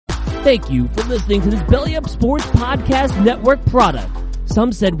Thank you for listening to this Belly Up Sports Podcast Network product.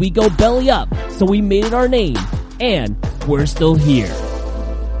 Some said we go belly up, so we made it our name, and we're still here.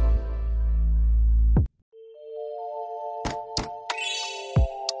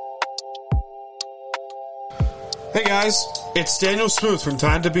 Hey guys, it's Daniel Smooth from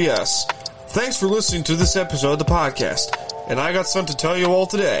Time to BS. Thanks for listening to this episode of the podcast, and I got something to tell you all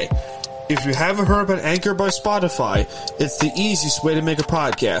today. If you haven't heard about Anchor by Spotify, it's the easiest way to make a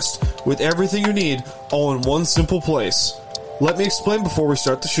podcast, with everything you need all in one simple place. Let me explain before we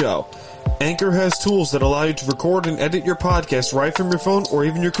start the show. Anchor has tools that allow you to record and edit your podcast right from your phone or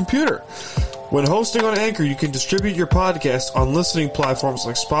even your computer. When hosting on Anchor, you can distribute your podcast on listening platforms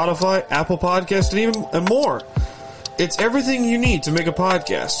like Spotify, Apple Podcasts, and more. It's everything you need to make a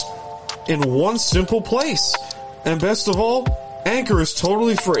podcast in one simple place. And best of all, Anchor is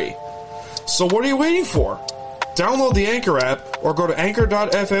totally free. So what are you waiting for? Download the Anchor app or go to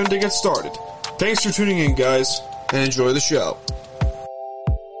anchor.fm to get started. Thanks for tuning in, guys, and enjoy the show.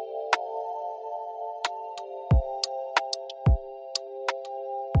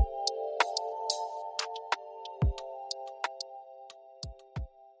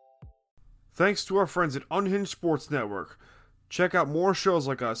 Thanks to our friends at Unhinged Sports Network. Check out more shows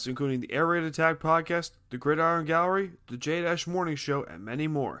like us, including the Air Raid Attack Podcast, the Gridiron Gallery, the J-Dash Morning Show, and many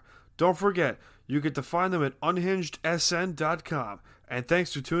more. Don't forget, you get to find them at unhingedsn.com. And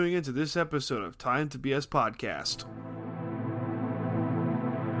thanks for tuning in to this episode of Time to BS Podcast.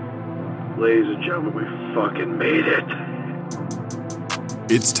 Ladies and gentlemen, we fucking made it.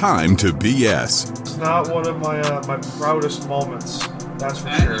 It's Time to BS. It's not one of my proudest moments, that's for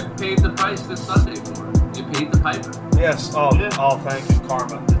and sure. you paid the price this Sunday for it. You paid the piper. Yes, oh, thank you,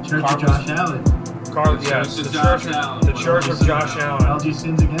 Karma. The Church of Josh Allen. Yes, the Church of Josh Allen. LG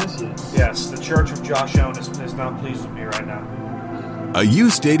sins against you. Yes, the Church of Josh Allen is not pleased with me right now. A U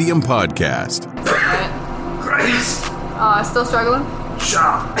Stadium podcast. Still struggling?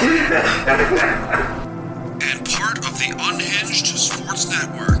 And part of the Unhinged Sports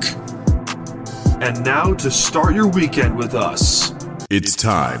Network. And now to start your weekend with us. It's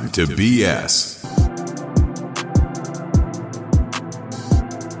Time to BS.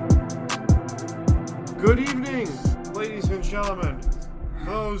 Good evening, ladies and gentlemen. For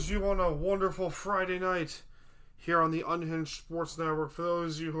those of you on a wonderful Friday night here on the Unhinged Sports Network, for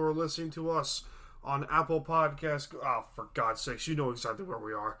those of you who are listening to us on Apple Podcasts, oh, for God's sakes, you know exactly where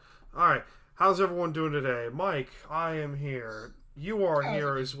we are. All right, how's everyone doing today? Mike, I am here. You are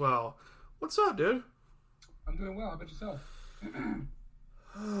here as well. What's up, dude? I'm doing well. How about yourself?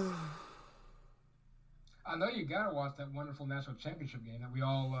 I know you gotta watch that wonderful national championship game that we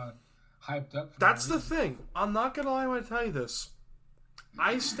all hyped up for. That's the thing. I'm not gonna lie when I tell you this.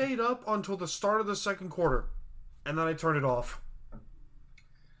 I stayed up until the start of the second quarter, and then I turned it off.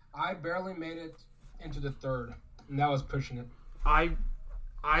 I barely made it into the third, and that was pushing it. I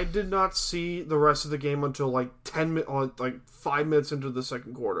did not see the rest of the game until like 5 minutes into the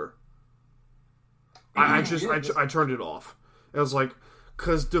second quarter. I turned it off. It was like,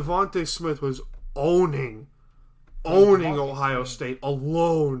 because Devontae Smith was owning Ohio State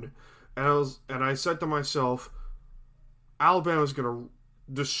alone, and I said to myself, Alabama's gonna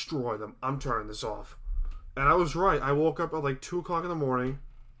destroy them. I'm turning this off, and I was right. I woke up at like 2:00 in the morning,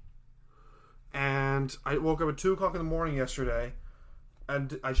 and I woke up at 2:00 in the morning yesterday,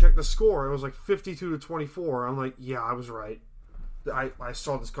 and I checked the score. It was like 52-24. I'm like, yeah, I was right. I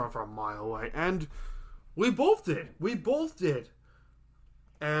saw this coming from a mile away, and we both did.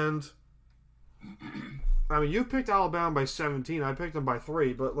 And I mean, you picked Alabama by 17. I picked them by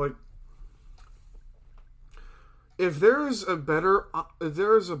 3. But like, if there's a better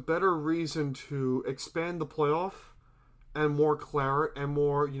reason to expand the playoff and more clarity and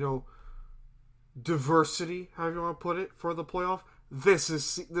more, diversity, however you want to put it, for the playoff, this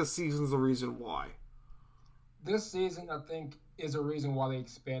season's the reason why. This season, I think, is a reason why they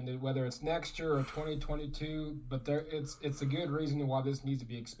expanded, whether it's next year or 2022. But it's a good reason why this needs to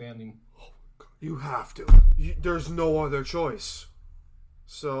be expanding. You have to. There's no other choice.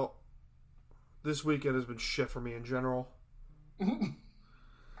 So, this weekend has been shit for me in general.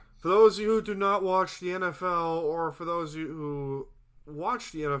 For those of you who do not watch the NFL, or for those of you who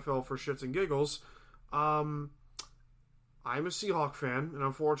watch the NFL for shits and giggles, I'm a Seahawks fan, an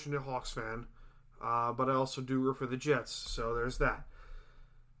unfortunate Hawks fan, but I also do root for the Jets, so there's that.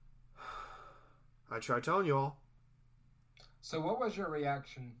 I tried telling you all. So what was your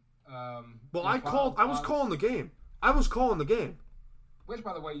reaction? I was calling the game. I was calling the game. Which,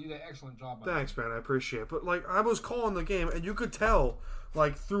 by the way, you did an excellent job. Thanks, man. I appreciate it. But, I was calling the game, and you could tell,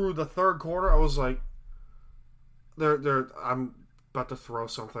 through the third quarter, I was like, I'm about to throw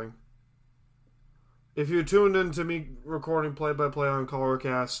something. If you tuned into me recording play-by-play on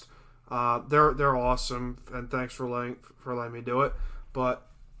Colorcast, they're awesome, and thanks for letting me do it. But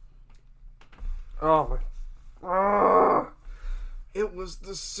it was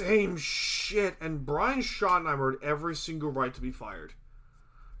the same shit, and Brian Schottenheimer had every single right to be fired.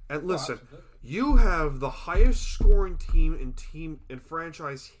 And listen, you have the highest scoring team in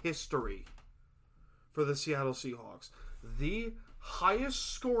franchise history for the Seattle Seahawks. The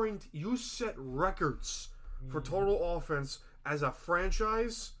highest scoring, you set records for total offense as a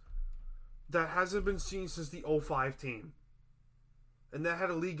franchise that hasn't been seen since the 05 team. And that had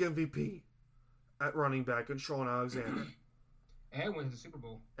a league MVP at running back and Sean Alexander. And went to the Super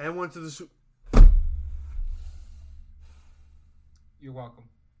Bowl. You're welcome.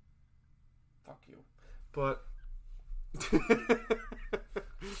 Fuck you. But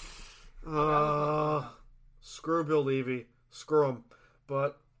screw Bill Levy. Screw him.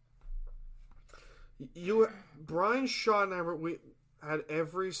 But Brian Schottenheimer had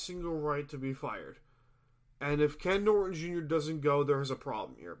every single right to be fired. And if Ken Norton Jr. doesn't go, there's a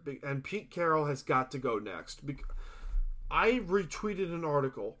problem here. And Pete Carroll has got to go next. I retweeted an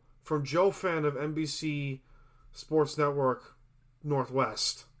article from Joe Fenn of NBC Sports Network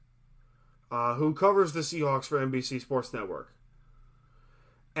Northwest, who covers the Seahawks for NBC Sports Network.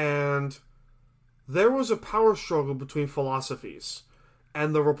 And there was a power struggle between philosophies.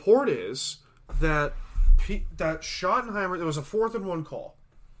 And the report is that Schottenheimer, there was a 4th and 1 call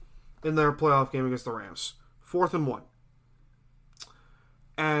in their playoff game against the Rams. 4th and 1.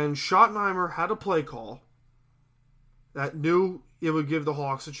 And Schottenheimer had a play call that knew it would give the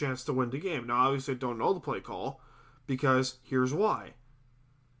Hawks a chance to win the game. Now, obviously, I don't know the play call because here's why.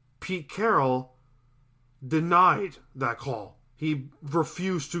 Pete Carroll denied that call. He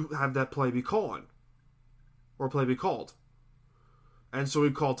refused to have that play be called. And so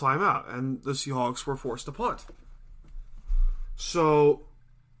he called timeout, and the Seahawks were forced to punt. So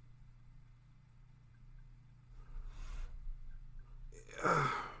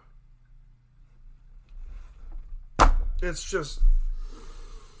it's just,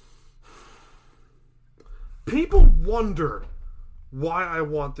 people wonder why I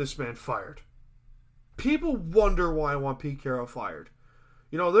want this man fired. People wonder why I want Pete Carroll fired.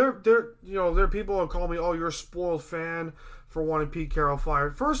 There are people who call me, "Oh, you're a spoiled fan for wanting Pete Carroll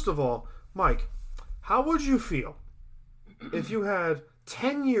fired." First of all, Mike, how would you feel if you had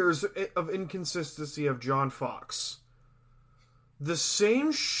 10 years of inconsistency of John Fox? The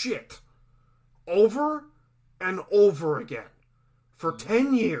same shit over and over again for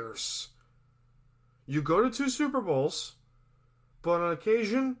 10 years. You go to 2 Super Bowls, but on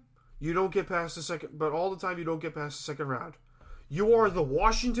occasion, you don't get past the second, but all the time you don't get past the second round. You are the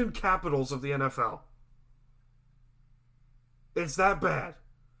Washington Capitals of the NFL. It's that bad.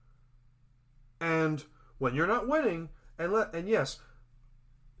 And when you're not winning, and yes,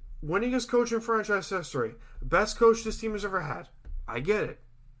 winning is coach in franchise history. Best coach this team has ever had. I get it.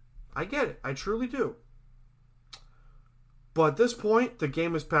 I truly do. But at this point, the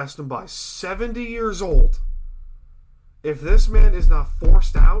game has passed him by. 70 years old. If this man is not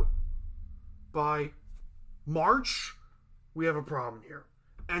forced out by March, we have a problem here.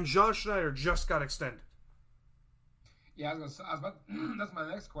 And John Schneider just got extended. Yeah, that's my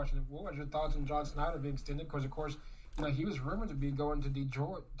next question. What was your thoughts on John Schneider being extended? Because, of course, he was rumored to be going to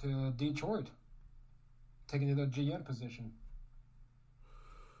Detroit, taking the GM position.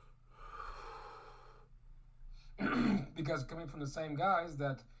 Because coming from the same guys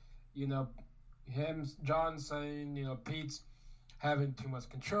that, John saying, Pete's having too much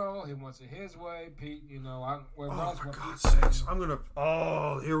control. He wants it his way. Pete, for God's sakes.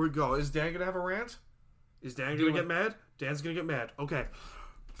 Here we go. Is Dan going to have a rant? Is Dan going to get mad? Dan's going to get mad. Okay.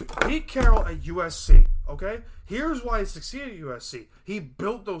 Pete Carroll at USC, okay? Here's why he succeeded at USC. He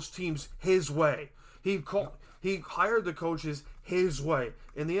built those teams his way. He hired the coaches his way.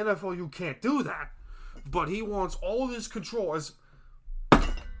 In the NFL, you can't do that. But he wants all of his control as...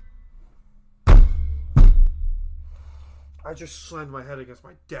 I just slammed my head against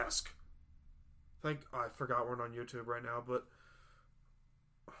my desk. I forgot we're on YouTube right now, but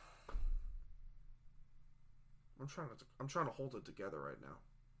I'm trying to hold it together right now.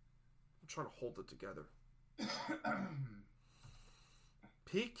 I'm trying to hold it together.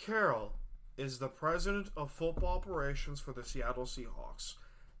 Pete Carroll is the president of football operations for the Seattle Seahawks.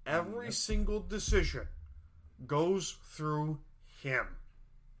 Every single decision goes through him.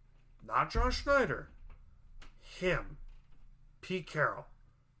 Not John Schneider. Him. Pete Carroll.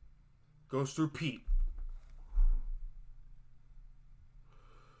 Goes through Pete.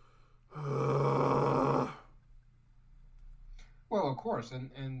 Well, of course,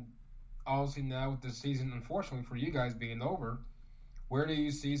 and obviously now with the season, unfortunately for you guys being over, where do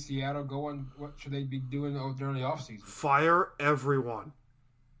you see Seattle going? What should they be doing during the offseason? Fire everyone.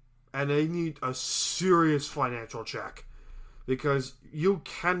 And they need a serious financial check. Because you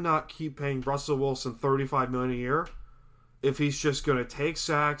cannot keep paying Russell Wilson $35 million a year if he's just going to take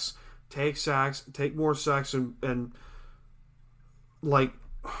more sacks, and like,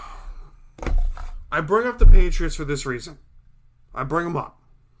 I bring up the Patriots for this reason. I bring them up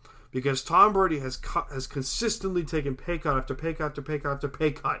because Tom Brady has consistently taken pay cut after pay cut after pay cut after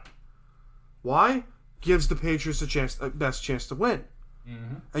pay cut. Why? Gives the Patriots a best chance to win.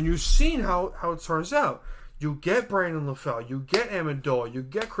 Mm-hmm. And you've seen how it turns out. You get Brandon LaFell, you get Amendola, you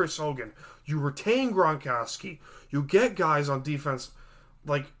get Chris Hogan, you retain Gronkowski, you get guys on defense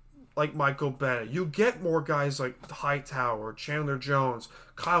like Michael Bennett, you get more guys like Hightower, Chandler Jones,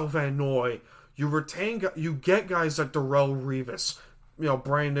 Kyle Van Noy, you get guys like Darrelle Revis,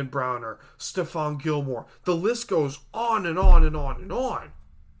 Brandon Browner, Stephon Gilmore. The list goes on and on and on and on.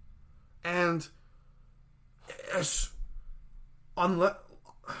 And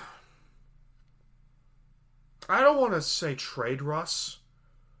I don't want to say trade Russ,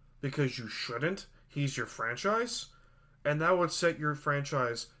 because you shouldn't. He's your franchise, and that would set your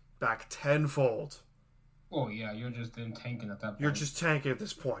franchise back tenfold. Oh, yeah, you're just tanking at that point. You're just tanking at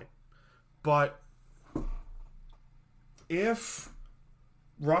this point. But if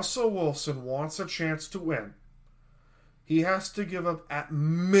Russell Wilson wants a chance to win, he has to give up at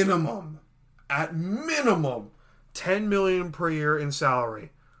minimum, $10 million per year in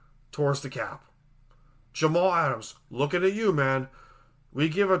salary towards the cap. Jamal Adams, looking at you, man. We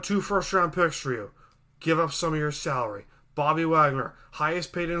give up 2 first-round picks for you. Give up some of your salary. Bobby Wagner,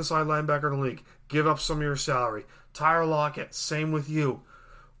 highest paid inside linebacker in the league. Give up some of your salary. Tyler Lockett, same with you.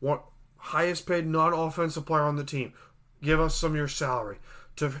 Highest paid non-offensive player on the team. Give us some of your salary.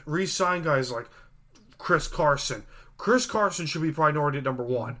 To re-sign guys like Chris Carson. Chris Carson should be priority number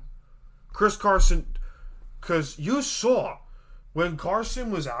 1. Chris Carson, because you saw when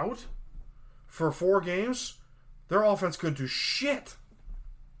Carson was out for 4 games, their offense couldn't do shit.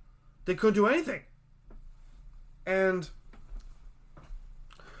 They couldn't do anything. And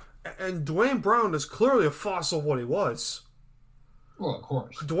Dwayne Brown is clearly a fossil of what he was. Well, of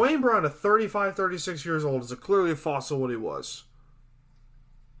course. Dwayne Brown at 35, 36 years old is clearly a fossil of what he was.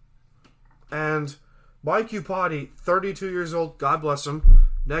 And Mike Upati, 32 years old, God bless him,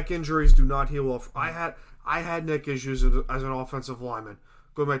 neck injuries do not heal well. I had neck issues as an offensive lineman.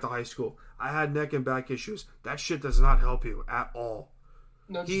 Going back to high school, I had neck and back issues. That shit does not help you at all.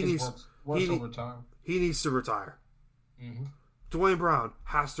 No, he needs over time. He needs to retire. Mm-hmm. Dwayne Brown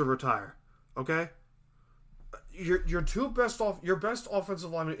has to retire. Okay, your best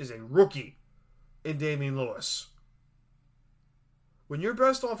offensive lineman is a rookie in Damian Lewis. When your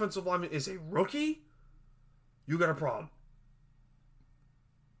best offensive lineman is a rookie, you got a problem.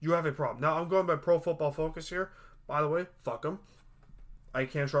 You have a problem. Now I'm going by Pro Football Focus here. By the way, fuck them. I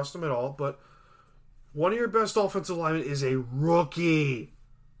can't trust him at all, but one of your best offensive linemen is a rookie.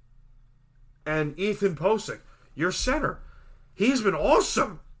 And Ethan Posick, your center, he's been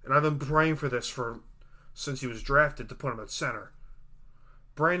awesome. And I've been praying for this since he was drafted to put him at center.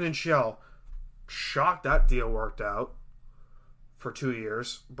 Brandon Shell, shocked that deal worked out for 2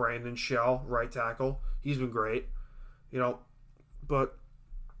 years. Brandon Shell, right tackle, he's been great. But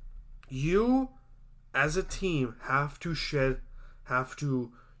you, as a team, have to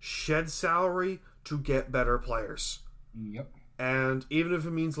shed salary to get better players. Yep. And even if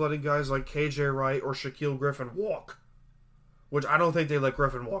it means letting guys like KJ Wright or Shaquille Griffin walk, which I don't think they let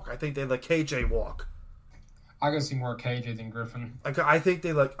Griffin walk. I think they let KJ walk. I can see more KJ than Griffin. I think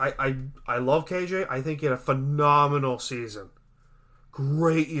they like. I love KJ. I think he had a phenomenal season.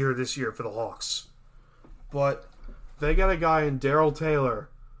 Great year this year for the Hawks. But they got a guy in Darrell Taylor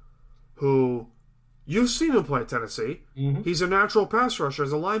who, you've seen him play at Tennessee. Mm-hmm. He's a natural pass rusher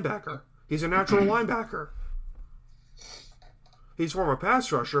as a linebacker. He's a natural linebacker. He's more of a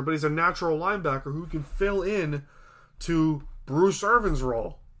pass rusher, but he's a natural linebacker who can fill in to Bruce Irvin's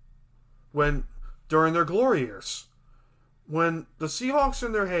role during their glory years. When the Seahawks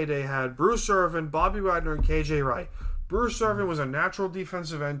in their heyday had Bruce Irvin, Bobby Wagner, and KJ Wright, Bruce Irvin was a natural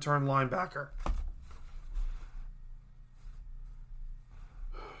defensive end turned linebacker.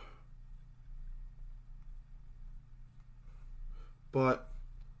 But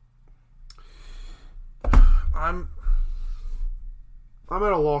I'm at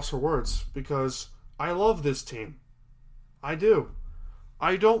a loss for words because I love this team. I do.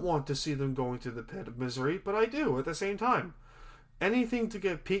 I don't want to see them going to the pit of misery, but I do at the same time. Anything to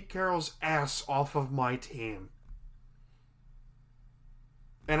get Pete Carroll's ass off of my team.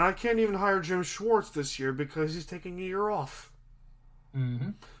 And I can't even hire Jim Schwartz this year because he's taking a year off. Mm-hmm.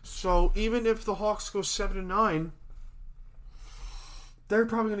 So even if the Hawks go 7-9, they're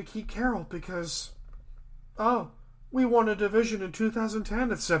probably going to keep Carroll because, we won a division in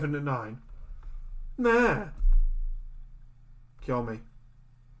 2010 at 7-9. Nah. Kill me.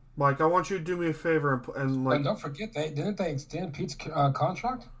 Mike, I want you to do me a favor and And don't forget, didn't they extend Pete's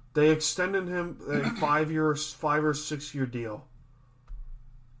contract? They extended him a 5 or 6 year deal.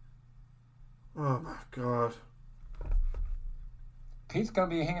 Oh my God. Pete's gonna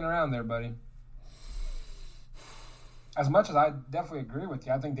be hanging around there, buddy. As much as I definitely agree with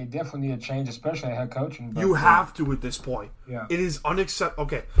you, I think they definitely need a change, especially at head coaching. You have to at this point. Yeah. It is unacceptable.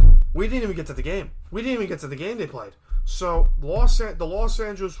 Okay, we didn't even get to the game. We didn't even get to the game they played. So the Los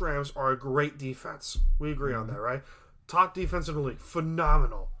Angeles Rams are a great defense. We agree on that, right? Top defense in the league.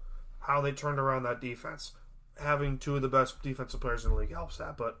 Phenomenal. How they turned around that defense. Having two of the best defensive players in the league helps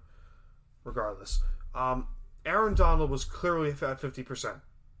that, but regardless. Aaron Donald was clearly at 50%.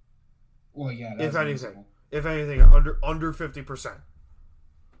 Well, yeah. If anything, under 50%.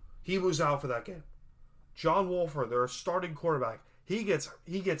 He was out for that game. John Wolford, their starting quarterback, he gets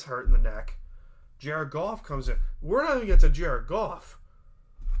hurt in the neck. Jared Goff comes in. We're not even get to Jared Goff.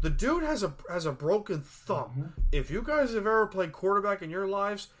 The dude has a broken thumb. Mm-hmm. If you guys have ever played quarterback in your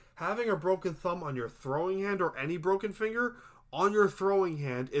lives, having a broken thumb on your throwing hand or any broken finger on your throwing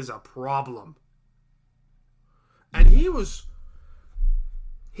hand is a problem. And he was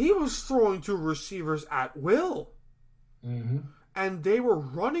throwing to receivers at will. Mm-hmm. And they were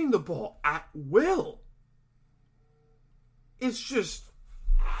running the ball at will. It's just...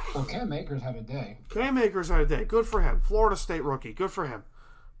 Well, Cam Akers had a day. Cam Akers had a day. Good for him. Florida State rookie. Good for him.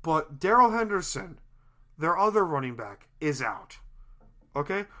 But Darrell Henderson, their other running back, is out.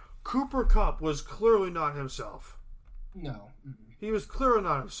 Okay? Cooper Kupp was clearly not himself. No. He was clearly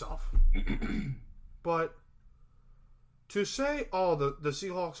not himself. But to say, the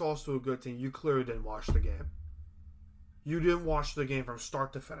Seahawks also a good team, you clearly didn't watch the game. You didn't watch the game from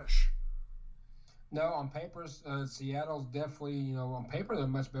start to finish. No, on paper, Seattle's definitely, on paper they're a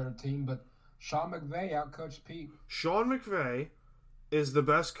much better team, but Sean McVay outcoached Pete. Sean McVay is the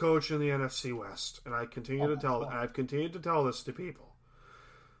best coach in the NFC West, and I've continued to tell this to people.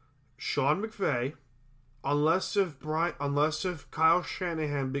 Sean McVay, unless if Kyle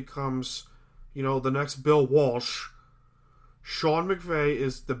Shanahan becomes, the next Bill Walsh, Sean McVay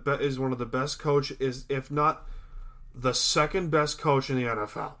is one of the best coaches, if not the second best coach in the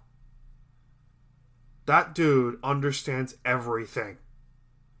NFL. That dude understands everything.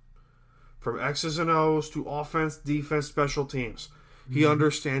 From X's and O's to offense, defense, special teams. He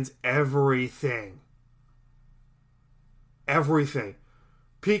understands everything. Everything.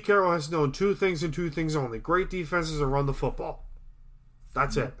 Pete Carroll has known two things and two things only. Great defenses and run the football.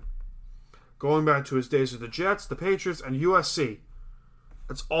 That's it. Going back to his days with the Jets, the Patriots, and USC.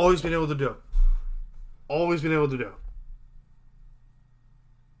 That's all he's been able to do. Always been able to do.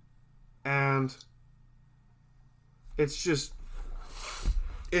 And it's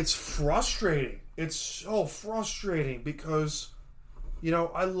frustrating. It's so frustrating because,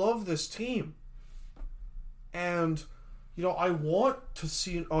 I love this team. And, I want to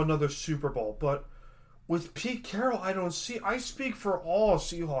see another Super Bowl. But with Pete Carroll, I speak for all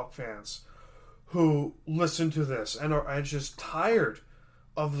Seahawk fans who listen to this and are just tired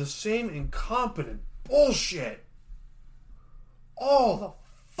of the same incompetent bullshit all the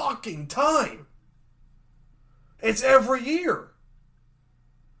fucking time. It's every year.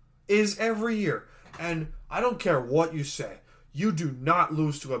 It is every year. And I don't care what you say. You do not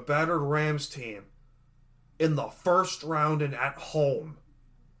lose to a battered Rams team in the first round and at home.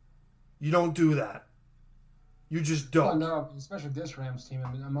 You don't do that. You just don't. No, especially this Rams team.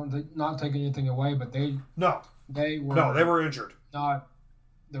 I mean, I'm not taking anything away, but they were injured. Not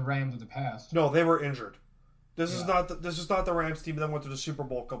the Rams of the past. No, they were injured. This is not the Rams team that went to the Super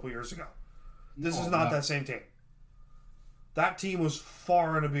Bowl a couple years ago. This is not that same team. That team was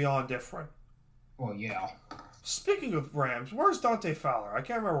far and beyond different. Well, yeah. Speaking of Rams, where's Dante Fowler? I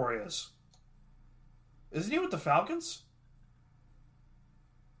can't remember where he is. Isn't he with the Falcons?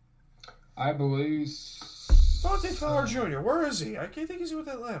 I believe. Dante Fowler Jr., where is he? I can't think he's with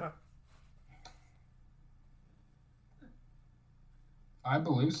Atlanta. I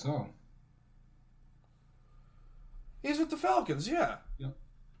believe so. He's with the Falcons, yeah. Yep.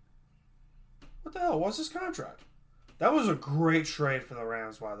 What the hell? What's his contract? That was a great trade for the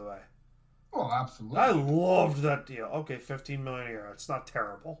Rams, by the way. Oh, absolutely. I loved that deal. Okay, $15 million a year. It's not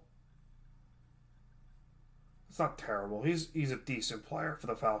terrible. It's not terrible. He's a decent player for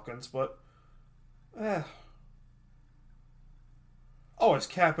the Falcons, but Oh, his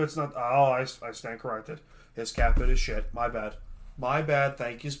cap hit's not... Oh, I stand corrected. His cap hit is shit. My bad. My bad.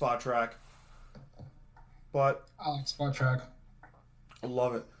 Thank you, Spot Track. But... I like Spot Track. I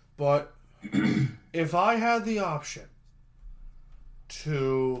love it. But if I had the option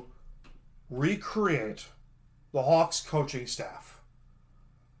to recreate the Hawks coaching staff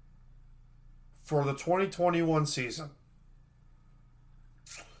for the 2021 season,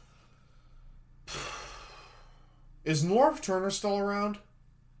 is Norv Turner still around?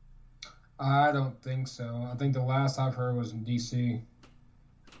 I don't think so. I think the last I've heard was in D.C.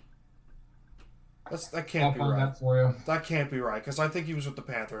 That can't be I'll find right. that for you. That can't be right, because I think he was with the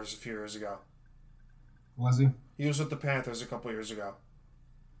Panthers a few years ago. Was he? He was with the Panthers a couple years ago.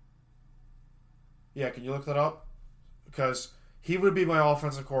 Yeah, can you look that up? Because he would be my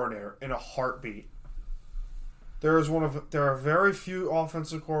offensive coordinator in a heartbeat. There are very few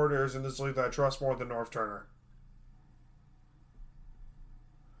offensive coordinators in this league that I trust more than Norv Turner.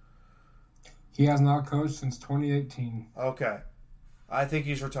 He has not coached since 2018. Okay. I think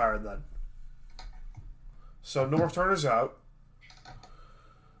he's retired then. So Norv Turner's out.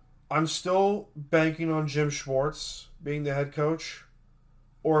 I'm still banking on Jim Schwartz being the head coach.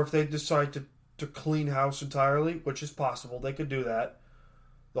 Or if they decide to clean house entirely, which is possible, they could do that.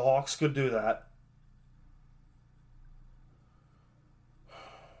 The Hawks could do that.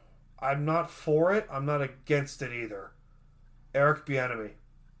 I'm not for it. I'm not against it either. Eric Bieniemy.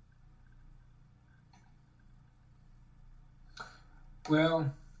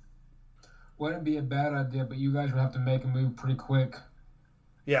 Well, wouldn't be a bad idea, but you guys would have to make a move pretty quick.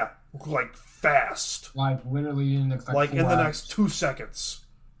 Yeah, like fast. Like literally in the next Like 4 in the hours. next 2 seconds.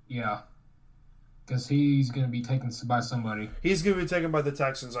 Yeah. Because he's going to be taken by somebody. He's going to be taken by the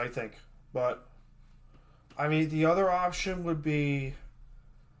Texans, I think. But, I mean, the other option would be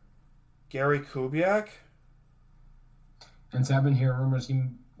Gary Kubiak. And so I've been hearing rumors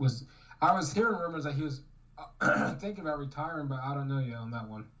I was hearing rumors that he was thinking about retiring, but I don't know yet on that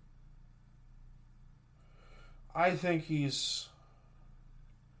one. I think he's...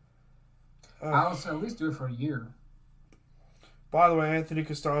 I would say at least do it for a year. By the way, Anthony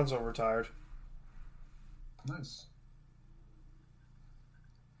Costanzo retired. Nice.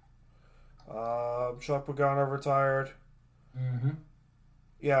 Chuck Pagano retired. Mm-hmm.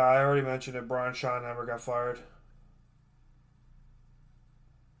 Yeah, I already mentioned it. Brian Schottenheimer got fired.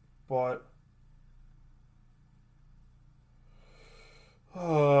 But...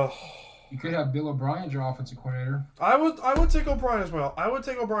 You could have Bill O'Brien as your offensive coordinator. I would take O'Brien as well. I would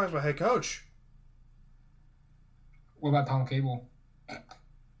take O'Brien as my head coach. What about Tom Cable?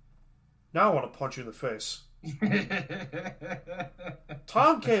 Now I want to punch you in the face.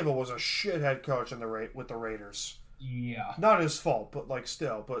 Tom Cable was a shit head coach with the Raiders. Yeah. Not his fault, but like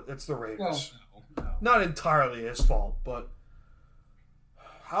still, but it's the Raiders. Well, no. Not entirely his fault, but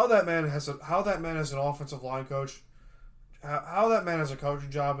how that man has an offensive line coach, how that man has a coaching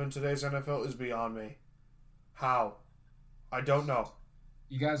job in today's NFL is beyond me. How? I don't know.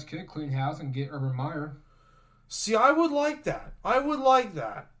 You guys could clean house and get Urban Meyer. See, I would like that. I would like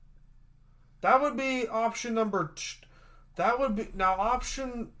that. That would be option number two. That'd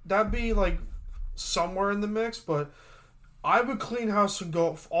be like somewhere in the mix, but I would clean house and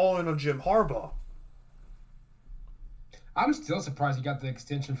go all in on Jim Harbaugh. I'm still surprised he got the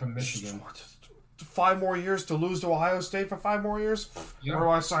extension from Michigan. 5 more years to lose to Ohio State for 5 more years? Yeah. Where do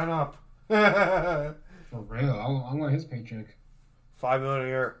I sign up? For real, I want his paycheck. $5 million a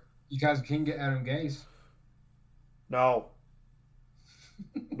year. You guys can get Adam Gase. No.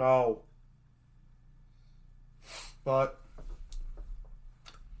 No. But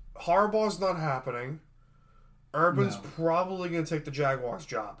Harbaugh's not happening. Urban's probably going to take the Jaguars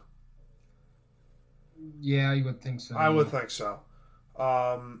job. Yeah, you would think so. I would think so.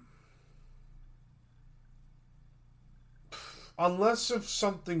 Unless if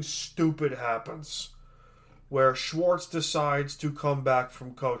something stupid happens where Schwartz decides to come back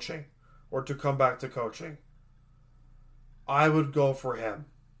from coaching or to come back to coaching, I would go for him.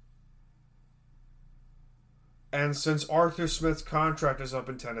 And since Arthur Smith's contract is up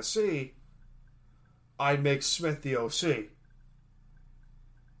in Tennessee, I'd make Smith the OC.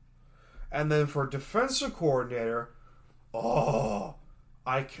 And then for defensive coordinator,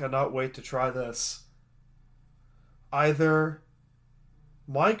 I cannot wait to try this. Either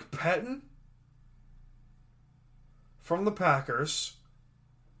Mike Pettin from the Packers,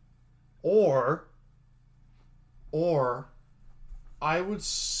 or I would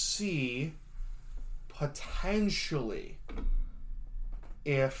see potentially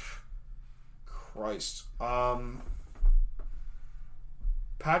if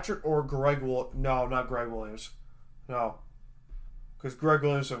Patrick or Greg will no, not Greg Williams. No. because Greg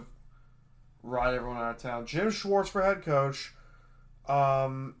Williams will ride everyone out of town. Jim Schwartz for head coach.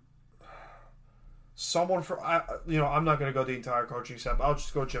 Someone for I'm not going to go the entire coaching staff. I'll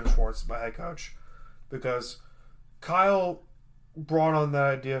just go Jim Schwartz as my head coach because Kyle brought on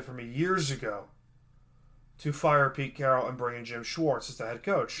that idea for me years ago to fire Pete Carroll and bring in Jim Schwartz as the head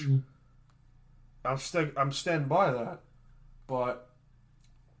coach. Mm-hmm. I'm standing by that, but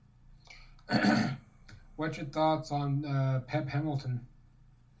what's your thoughts on Pep Hamilton?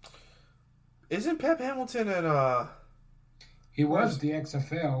 Isn't Pep Hamilton at He was the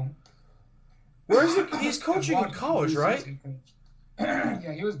XFL. Where is he? He's coaching in college, right?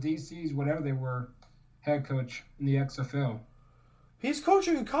 Yeah, he was DC's whatever they were head coach in the XFL. He's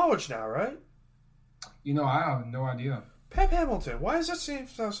coaching in college now, right? I have no idea. Pep Hamilton. Why does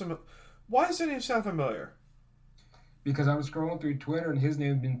that name sound familiar? Because I was scrolling through Twitter and his name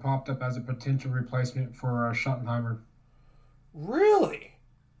had been popped up as a potential replacement for Schottenheimer. Really?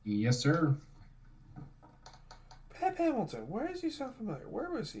 Yes, sir. Pep Hamilton. Where does he sound familiar? Where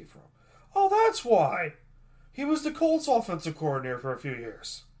was he from? Oh, that's why. He was the Colts offensive coordinator for a few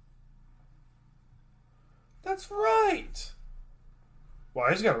years. That's right. Wow,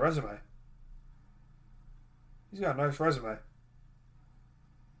 he's got a resume. He's got a nice resume.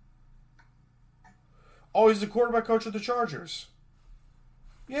 Oh, he's the quarterback coach of the Chargers.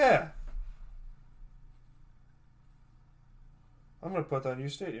 Yeah. I'm going to put that in U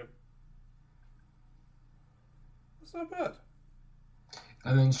Stadium. That's not bad.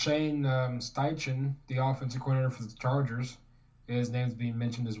 And then Shane Steichen, the offensive coordinator for the Chargers, his name's being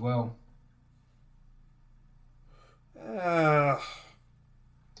mentioned as well.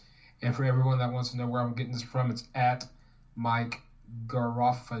 And for everyone that wants to know where I'm getting this from, it's at Mike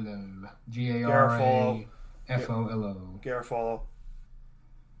Garofalo. Garafolo. Garofalo.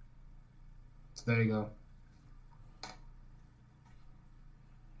 So there you go.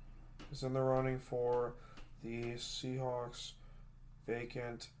 Is in the running for the Seahawks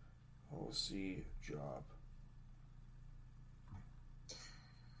vacant OC job.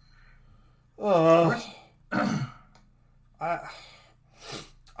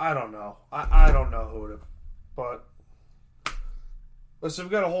 I don't know. I don't know who to, but listen,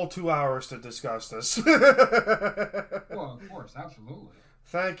 we've got a whole 2 hours to discuss this. Well, of course, absolutely.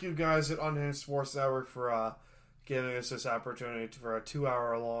 Thank you guys at Unhinged Sports Network for giving us this opportunity for a 2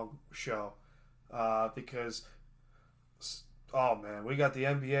 hour long show. Because, oh man, we got the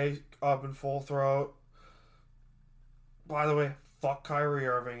NBA up in full throat. By the way, fuck Kyrie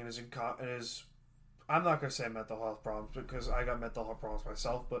Irving and his I'm not going to say mental health problems because I got mental health problems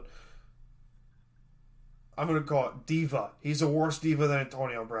myself, but I'm going to call it diva. He's a worse diva than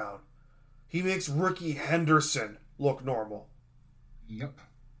Antonio Brown. He makes Ricky Henderson look normal. Yep.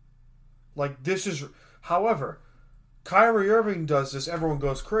 Like, this is... However, Kyrie Irving does this, everyone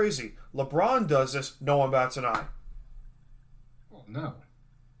goes crazy. LeBron does this, no one bats an eye. Well, no.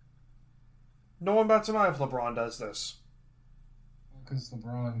 No one bats an eye if LeBron does this. Because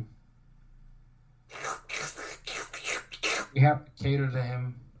LeBron... We have to cater to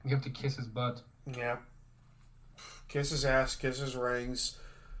him. We have to kiss his butt. Yeah. Kiss his ass, kiss his rings.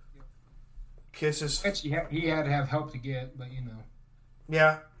 Kiss his... He had to have help to get, but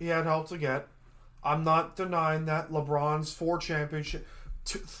Yeah, he had help to get. I'm not denying that LeBron's 4 championships,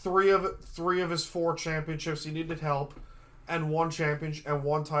 three of his 4 championships, he needed help, and 1 championship and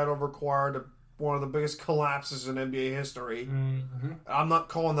 1 title required one of the biggest collapses in NBA history. Mm-hmm. I'm not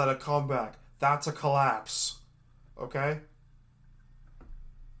calling that a comeback. That's a collapse. Okay?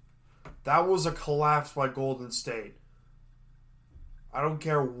 That was a collapse by Golden State. I don't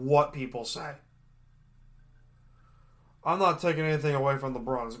care what people say. I'm not taking anything away from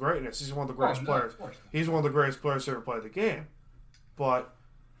LeBron's greatness. He's one of the greatest players. He's one of the greatest players to ever play the game. But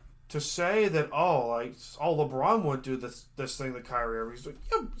to say that, LeBron would do this thing that Kyrie Irving's doing,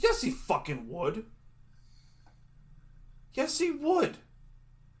 yes, he fucking would. Yes, he would.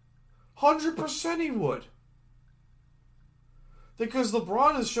 100% he would. Because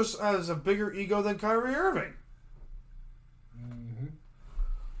LeBron is just has a bigger ego than Kyrie Irving. Mm-hmm.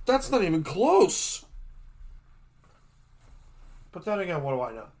 That's not even close. But then again, what do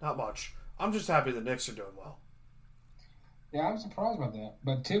I know? Not much. I'm just happy the Knicks are doing well. Yeah, I'm surprised about that.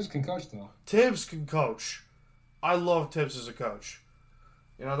 But Tibbs can coach, though. Tibbs can coach. I love Tibbs as a coach.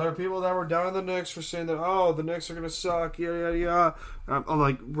 There are people that were down on the Knicks for saying that, the Knicks are going to suck, yada, yada, yada. I'm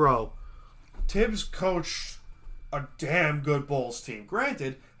like, bro, Tibbs coached a damn good Bulls team.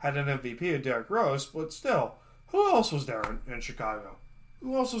 Granted, had an MVP in Derrick Rose, but still, who else was there in Chicago?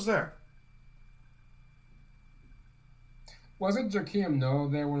 Who else was there? Wasn't Joakim Noah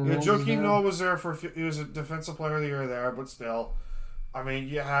there when Joakim Noah was there he was a defensive player of the year there, but still. I mean,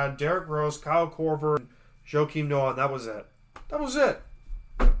 you had Derrick Rose, Kyle Korver, and Joakim Noah, and that was it. That was it.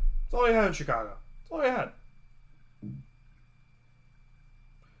 That's all you had in Chicago. That's all you had.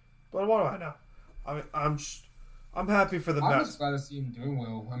 But what do I know? I mean, I'm happy for the I'm Mets. just glad to see him doing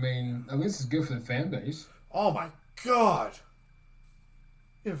well. I mean, at least it's good for the fan base. Oh my God!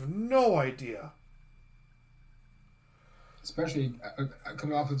 You have no idea. Especially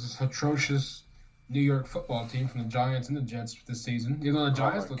coming off of this atrocious New York football team from the Giants and the Jets this season. Even though the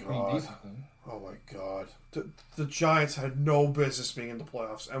Giants look pretty decent, though. Oh my God! The Giants had no business being in the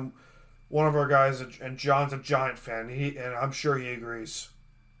playoffs, and one of our guys, and John's a Giant fan. And I'm sure he agrees.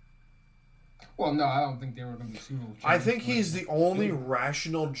 Well, no, I don't think they were going to be Super Bowl champions. I think he's the only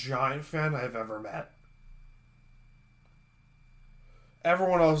rational Giant fan I've ever met.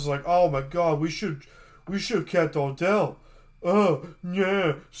 Everyone else is like, "Oh my God, we should have kept Odell. Oh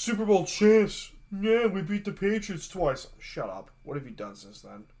yeah, Super Bowl champs. Yeah, we beat the Patriots twice." Shut up. What have you done since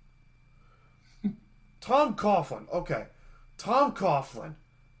then? Tom Coughlin. Okay, Tom Coughlin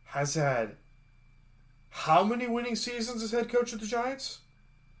has had how many winning seasons as head coach of the Giants?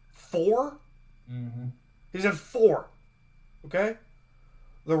 4. Mm-hmm. He's had 4. Okay?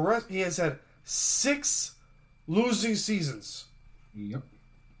 The rest, he has had 6 losing seasons. Yep.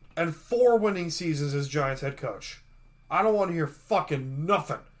 And 4 winning seasons as Giants head coach. I don't want to hear fucking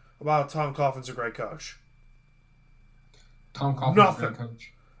nothing about Tom Coughlin's a great coach. Tom Coughlin's a great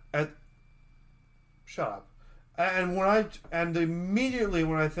coach. And shut up. And immediately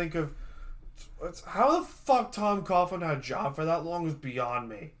when I think of how the fuck Tom Coughlin had a job for that long is beyond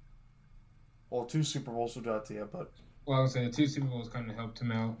me. Well, 2 Super Bowls will do that to you, but... Well, I would say the 2 Super Bowls kind of helped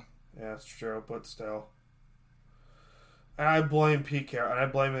him out. Yeah, it's true, but still. And I blame Pete Carroll, and I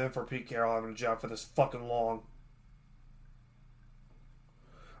blame him for Pete Carroll having a job for this fucking long.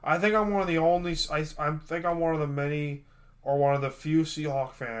 I think I'm one of the only... I think I'm one of the many, or one of the few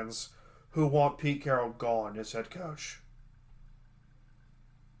Seahawks fans who want Pete Carroll gone as head coach.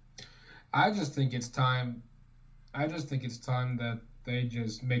 I just think it's time that they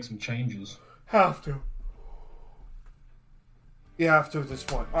just make some changes. Have to. You have to at this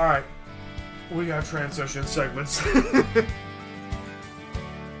point. Alright. We got transition segments.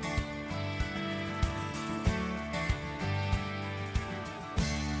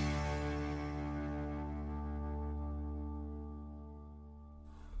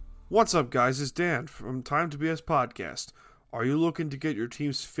 What's up, guys? It's Dan from Time to BS Podcast. Are you looking to get your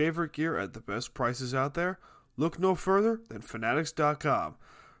team's favorite gear at the best prices out there? Look no further than Fanatics.com.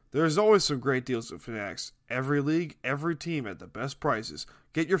 There's always some great deals at Fanatics. Every league, every team at the best prices.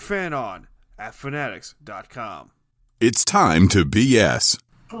 Get your fan on at Fanatics.com. It's time to BS.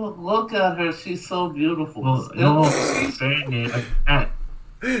 Oh, look at her. She's so beautiful. Well, no, saying it. I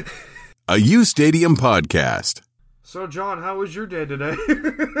can't. A U Stadium podcast. So, John, how was your day today?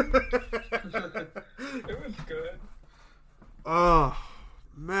 It was good. Oh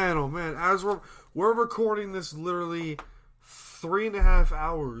man. As we're recording this literally 3.5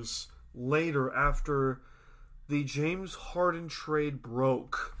 hours later after the James Harden trade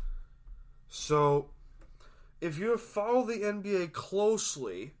broke. So, if you have followed the NBA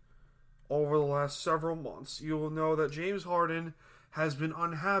closely over the last several months, you will know that James Harden has been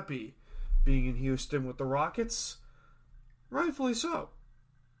unhappy being in Houston with the Rockets. Rightfully so.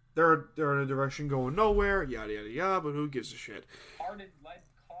 They're in a direction going nowhere, yada yada yada, but who gives a shit? Harden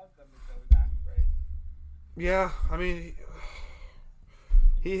caused them to go that way. Yeah, I mean,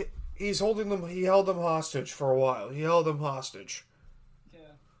 he's holding them. He held them hostage for a while. He held them hostage. Yeah,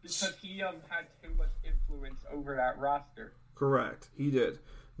 because he had too much influence over that roster. Correct, he did.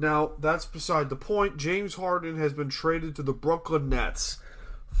 Now that's beside the point. James Harden has been traded to the Brooklyn Nets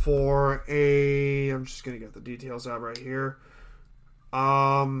for I'm just gonna get the details out right here.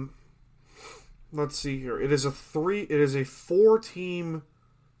 Let's see here. It is a 4-team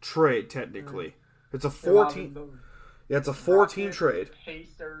trade technically. It's a 4-team. Yeah, it's a 4-team trade.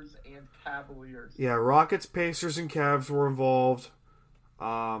 Pacers and Cavaliers. Yeah, Rockets, Pacers, and Cavs were involved.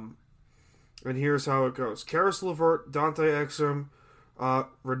 And here's how it goes: Karis LeVert, Dante Exum,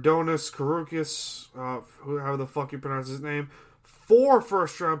 Radonis Karukas, however the fuck you pronounce his name, 4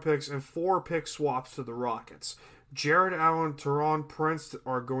 first-round picks and 4 pick swaps to the Rockets. Jared Allen, Teron Prince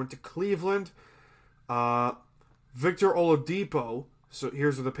are going to Cleveland. Victor Oladipo, so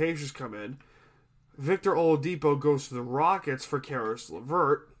here's where the Pacers come in. Victor Oladipo goes to the Rockets for Karis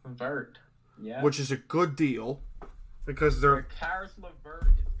LeVert. Yeah. Which is a good deal because they're... Karis LeVert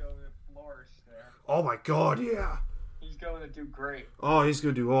is going to flourish there. Oh my god, yeah. He's going to do great. Oh, he's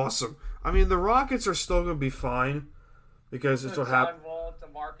going to do awesome. I mean, the Rockets are still going to be fine because it's what happened. John Wall,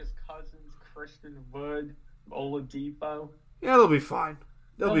 DeMarcus Cousins, Christian Wood, Oladipo. Yeah, they'll be fine.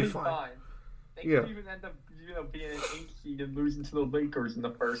 They'll be They fine. They Yeah. could even end up, being an 8 seed and losing to the Lakers in the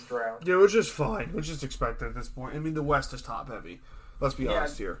first round. Yeah, which is fine. Which is expected at this point. I mean, the West is top heavy. Let's be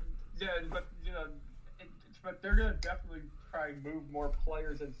honest here. Yeah, but but they're gonna definitely try and move more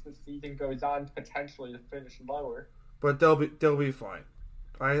players as the season goes on, potentially to finish lower. But they'll be fine.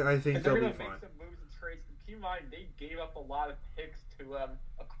 I think they'll They're be gonna fine. make some moves and trades. Keep in mind, they gave up a lot of picks to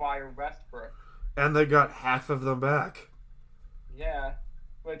acquire Westbrook. And they got half of them back. Yeah,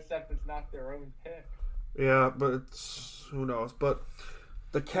 but except it's not their own pick. Yeah, but it's who knows. But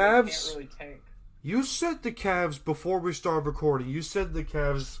the They Cavs. can't really tank. You said the Cavs before we started recording. You said the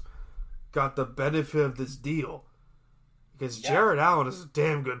Cavs got the benefit of this deal because Jared Allen is a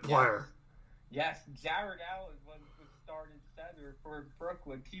damn good player. Yes, Jared Allen was the starting center for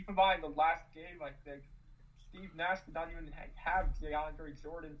Brooklyn. Keep in mind, the last game, I think, Steve Nash did not even have DeAndre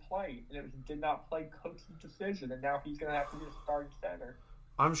Jordan play, and it did not play coach's decision, and now he's going to have to be the starting center.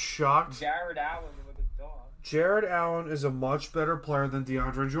 I'm shocked. Jared Allen was a dog. Jared Allen is a much better player than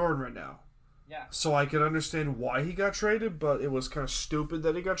DeAndre Jordan right now. Yeah. So I can understand why he got traded, but it was kind of stupid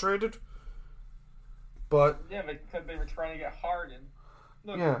that he got traded. But Yeah, because they were trying to get Harden.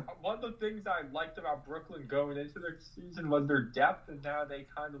 Look, Yeah. one of the things I liked about Brooklyn going into their season was their depth, and now they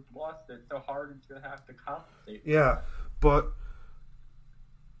kind of lost it, so Harden's going to have to compensate. yeah, but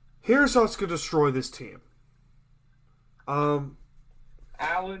here's how it's going to destroy this team.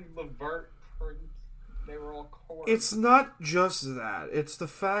 Allen, LeVert, Prince, they were all core. It's not just that. It's the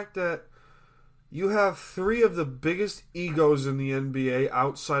fact that you have three of the biggest egos in the NBA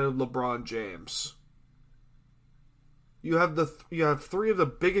outside of LeBron James. You have three of the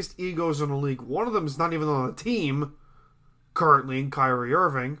biggest egos in the league. One of them is not even on the team currently, in Kyrie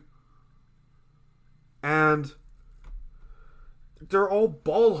Irving. And they're all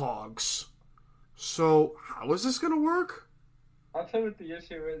ball hogs. So how is this going to work? I'll tell you what the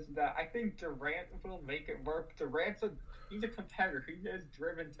issue is, that I think Durant will make it work. He's a competitor. He is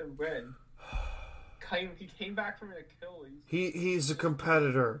driven to win. He came back from an Achilles. He's a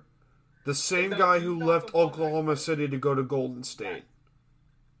competitor. The same No, guy he's who not left the one Oklahoma City to go to Golden State.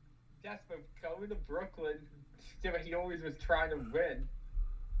 Yes, but going to Brooklyn, he always was trying to win.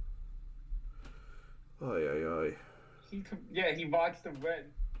 Ay. He wants to win.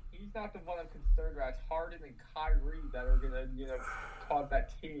 He's not the one I'm concerned about. It's Harden and Kyrie that are going to, cause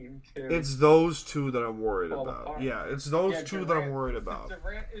that team to... It's those two that I'm worried fall about. apart. Yeah, it's those two that I'm Durant- worried about.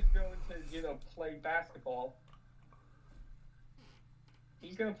 Durant is going to, play basketball.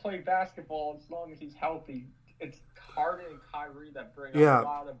 He's going to play basketball as long as he's healthy. It's Harden and Kyrie that bring Yeah. a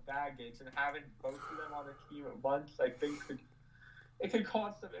lot of baggage, and having both of them on the team at once, I think, it could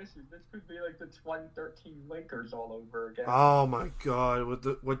cause some issues. This could be like the 2013 Lakers all over again. Oh my God,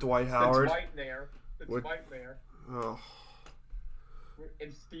 with Dwight Howard. The With- Nightmare. Oh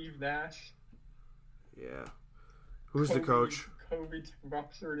And Steve Nash. yeah. Who's the coach? Kobe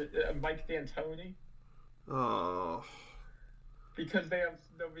ruptured Mike D'Antoni. Oh. Because they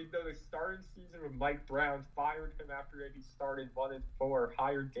started season with Mike Brown, fired him after he started 1-4,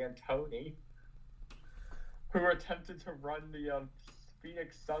 hired D'Antoni, who attempted to run the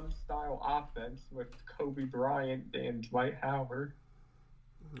Phoenix Suns style offense with Kobe Bryant and Dwight Howard.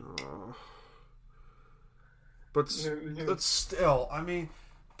 Oh. But still, I mean,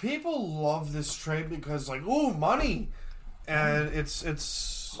 people love this trade because, like, ooh, money, and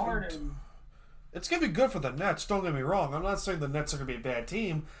it's Harden. It's gonna be good for the Nets. Don't get me wrong. I'm not saying the Nets are gonna be a bad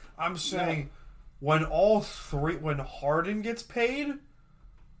team. I'm saying when Harden gets paid,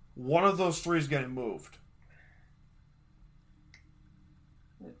 one of those three is getting moved.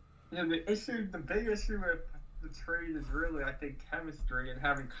 The big issue with the trade is really, I think, chemistry and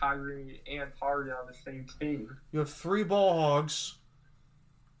having Kyrie and Harden on the same team. You have three ball hogs.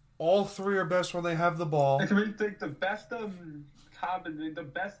 All three are best when they have the ball. I really think the best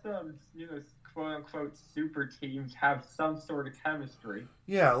quote unquote super teams have some sort of chemistry.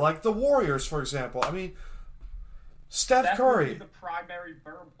 Yeah, like the Warriors, for example. I mean, Steph Curry. Would be the primary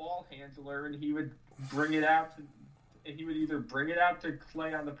ball handler, and he would bring it out to. And he would either bring it out to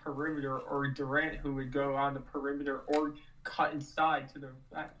Clay on the perimeter, or Durant, who would go on the perimeter or cut inside to the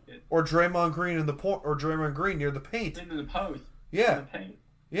basket. Or Draymond Green or Draymond Green near the paint. Into the post. Yeah. In the paint.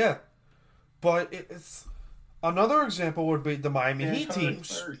 Yeah. But it's another example would be the Miami And Heat Thomas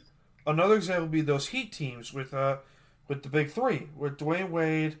teams. first. Another example would be those Heat teams with the big three, with Dwayne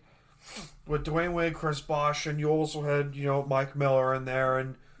Wade, Chris Bosh, and you also had Mike Miller in there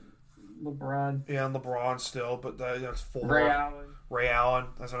and LeBron. Yeah, and LeBron still, but that's four. Ray Allen,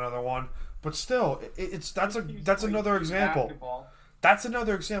 that's another one. But still, that's another example. Basketball. That's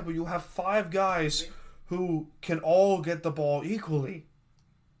another example. You have five guys who can all get the ball equally.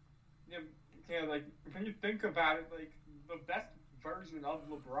 Yeah, like, when you think about it, like, the best version of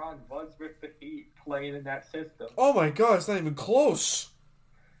LeBron was with the Heat playing in that system. Oh my God, it's not even close.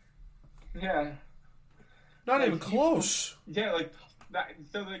 Yeah. Not like, even close. Yeah, like, that,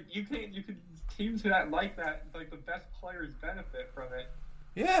 so, like, you could teams that, like, the best players benefit from it.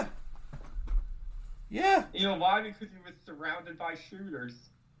 Yeah. Yeah. You know why? Because he was surrounded by shooters.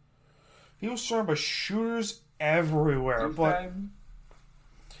 He was surrounded by shooters everywhere. Defend.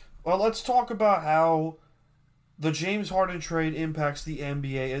 Well, let's talk about how the James Harden trade impacts the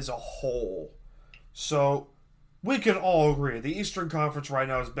NBA as a whole. So, we can all agree the Eastern Conference right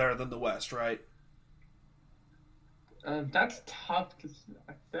now is better than the West, right? That's tough to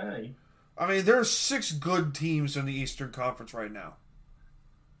say. I mean, there are 6 good teams in the Eastern Conference right now.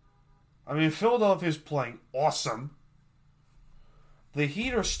 I mean, Philadelphia's playing awesome. The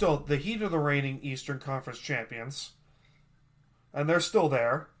Heat are the reigning Eastern Conference champions. And they're still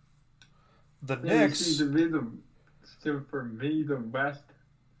there. The Knicks... For me, the West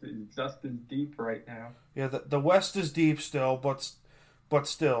is just as deep right now. Yeah, the West is deep still, but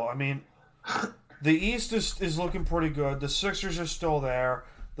still, I mean, the East is looking pretty good. The Sixers are still there.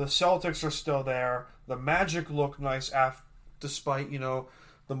 The Celtics are still there. The Magic look nice despite,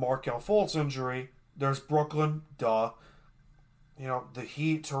 the Markelle Fultz injury. There's Brooklyn, duh. The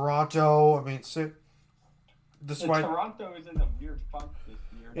Heat, Toronto, I mean, despite... Toronto is in a weird funk this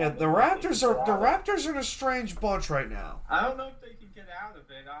year. Yeah, the Raptors are in a strange bunch right now. I don't know if they can get out of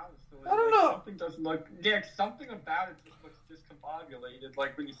it, honestly. I don't know. Something doesn't look... Yeah, something about it just looks discombobulated,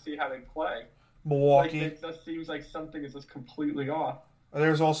 like when you see how they play. Milwaukee. Like, it just seems like something is just completely off.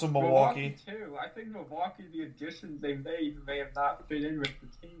 There's also Milwaukee. Too. I think Milwaukee, the additions they made may have not fit in with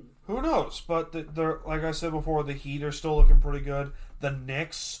the team. Who knows? But they're, like I said before, the Heat are still looking pretty good. The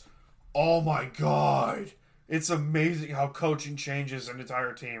Knicks, oh my God. It's amazing how coaching changes an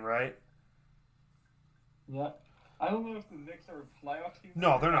entire team, right? Yeah. I don't know if the Knicks are a playoff team.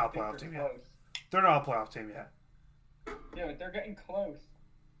 No, they're not a playoff team yet. They're not a playoff team yet. Yeah, but they're getting close.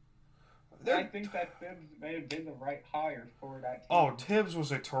 I think that Tibbs may have been the right hire for that team. Oh, Tibbs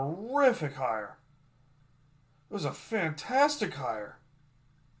was a terrific hire. It was a fantastic hire.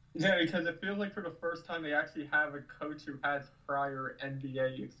 Yeah, because it feels like for the first time they actually have a coach who has prior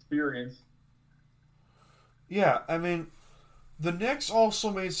NBA experience. Yeah, I mean, the Knicks also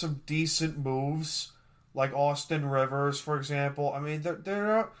made some decent moves, like Austin Rivers, for example. I mean, they're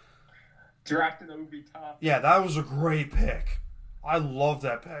not... Drafting Obi Toppin. Yeah, that was a great pick. I love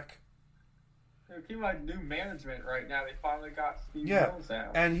that pick. It seems like new management right now. They finally got Steve Mills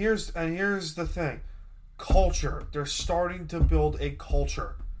out. And here's the thing. Culture. They're starting to build a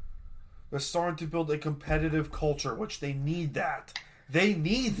culture. They're starting to build a competitive culture, which they need that. They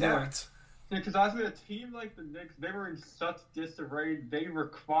need that. Yeah, because honestly, a team like the Knicks, they were in such disarray. They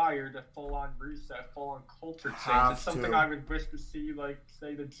required a full-on reset, full-on culture change. It's something I would wish to see,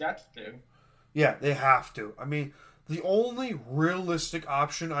 say, the Jets do. Yeah, they have to. I mean, the only realistic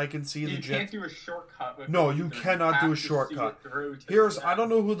option I can see the Jets... You can't do a shortcut. No, you cannot do a shortcut. I don't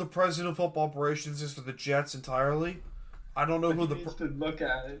know who the president of football operations is for the Jets entirely. I don't know who the... to look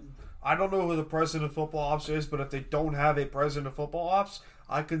at it. I don't know who the president of football ops is, but if they don't have a president of football ops,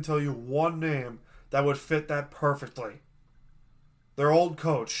 I can tell you one name that would fit that perfectly. Their old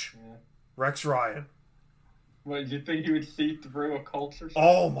coach, Rex Ryan. What, do you think he would see through a culture?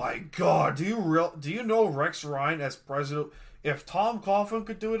 Oh my God! Do you know Rex Ryan as president? If Tom Coughlin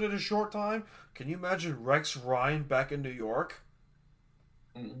could do it in a short time, can you imagine Rex Ryan back in New York?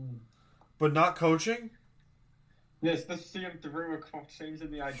 But not coaching? Yes, let's see him through a change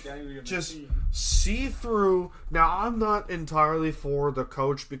in the identity of the team. Just see through. Now, I'm not entirely for the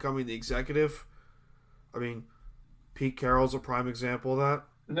coach becoming the executive. I mean, Pete Carroll's a prime example of that.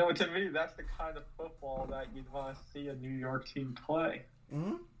 No, to me, that's the kind of football that you'd want to see a New York team play.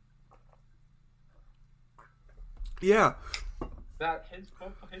 Mm-hmm. Yeah. That his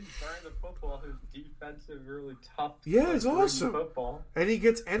brand of football, his defensive, really tough. Yeah, it's awesome. Football. And he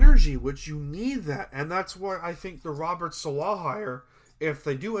gets energy, which you need that. And that's why I think the Robert Salah hire, if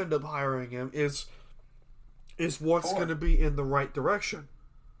they do end up hiring him, is what's going to be in the right direction.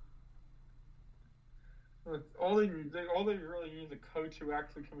 All they really need is a coach who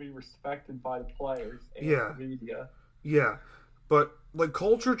actually can be respected by the players and the media. Yeah, but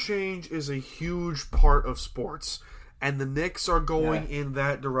culture change is a huge part of sports, and the Knicks are going in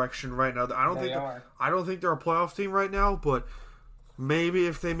that direction right now. I don't think they're a playoff team right now, but maybe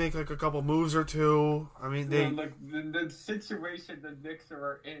if they make a couple moves or two. I mean, the situation the Knicks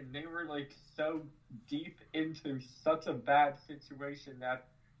are in, they were so deep into such a bad situation that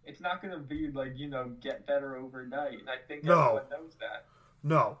it's not going to be like, get better overnight. And I think No. everyone knows that.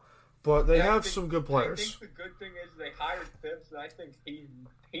 No, but they And I have think- some good players. I think the good thing is they hired Phipps, and I think he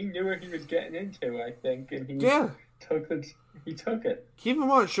knew what he was getting into, I think, and he took it. Keep in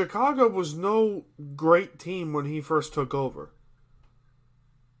mind, Chicago was no great team when he first took over.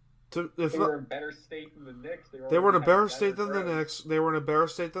 They were in a better state than the Knicks. They were in a better state than the Knicks. They were in a better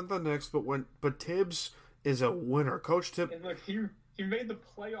state than the Knicks, but Tibbs is a winner. Coach Tibbs. And look, he made the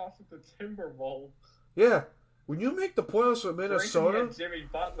playoffs with the Timberwolves. Yeah. When you make the playoffs with Granted, Minnesota. he had Jimmy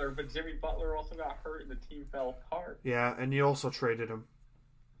Butler, but Jimmy Butler also got hurt and the team fell apart. Yeah, and you also traded him.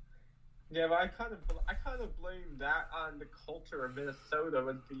 Yeah, but I kind of blame that on the culture of Minnesota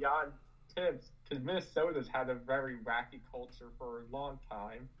was beyond Tibbs, because Minnesota's had a very wacky culture for a long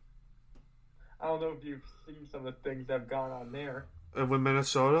time. I don't know if you've seen some of the things that have gone on there. And with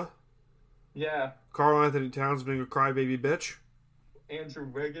Minnesota? Yeah. Karl Anthony Towns being a crybaby bitch. Andrew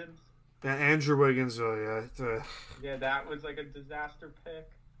Wiggins. Yeah, Andrew Wiggins, Yeah, that was like a disaster pick.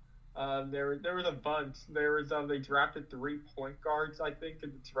 There was a bunch. They drafted 3 point guards, I think,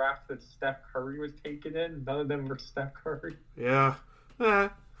 in the draft that Steph Curry was taken in. None of them were Steph Curry. Yeah.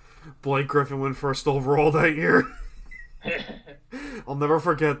 Blake Griffin went first overall that year. I'll never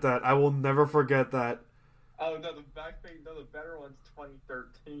forget that. I will never forget that. Oh, no, the better one's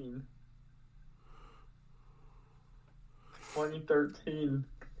 2013. 2013.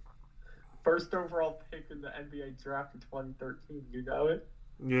 First overall pick in the NBA draft in 2013. You know it?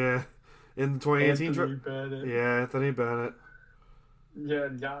 Yeah. In the 2018 Anthony draft. Bennett. Yeah, Anthony Bennett. Yeah,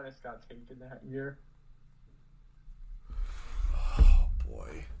 Giannis got taken that year. Oh,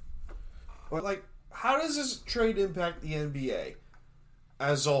 boy. But, like, how does this trade impact the NBA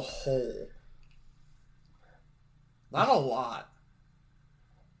as a whole? Not a lot.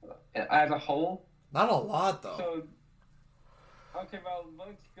 As a whole? Not a lot, though. So, okay, well,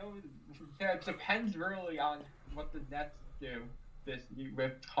 let's go. Yeah, it depends really on what the Nets do this year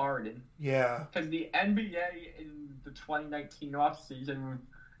with Harden. Yeah. Because the NBA in the 2019 offseason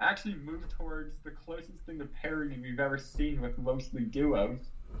actually moved towards the closest thing to parity we've ever seen with mostly duos.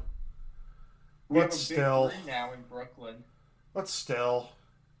 We have a big three now in Brooklyn. But still.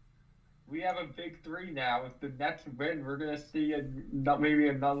 We have a big three now. If the Nets win, we're going to see maybe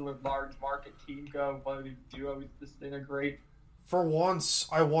another large market team go. One of these duos disintegrate. For once,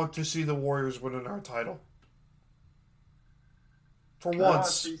 I want to see the Warriors win another title. For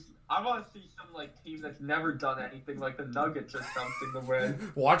once. I want to see some team that's never done anything, like the Nuggets or something, to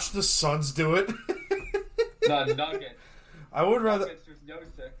win. Watch the Suns do it. The Nuggets. I would rather. Nuggets with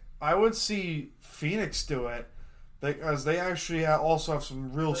Jokic. I would see Phoenix do it because they actually also have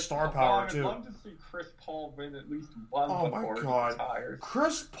some real star power too. I'd love to see Chris Paul win at least one before he retires.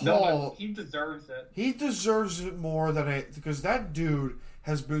 Chris Paul, no, he deserves it. He deserves it more than because that dude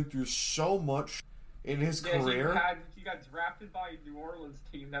has been through so much in his career. He got drafted by a New Orleans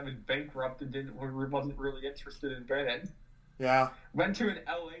team that was bankrupt and wasn't really interested in winning. Yeah. Went to an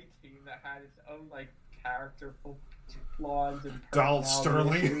LA team that had its own character flaws and Donald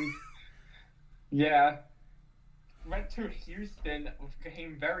Sterling. Yeah. Went to Houston,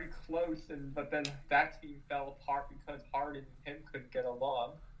 came very close, but then that team fell apart because Harden and him couldn't get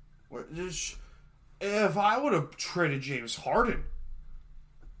along. If I would have traded James Harden,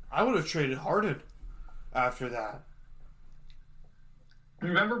 I would have traded Harden after that.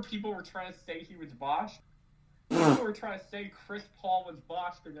 Remember, people were trying to say he was washed? People were trying to say Chris Paul was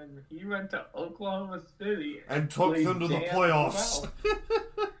washed, and then he went to Oklahoma City and took them to the playoffs.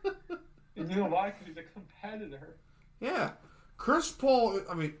 And you know why? Because he's a competitor. Yeah. Chris Paul,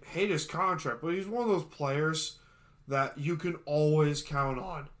 hate his contract, but he's one of those players that you can always count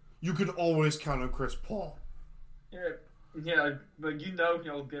on. You can always count on Chris Paul. Yeah, but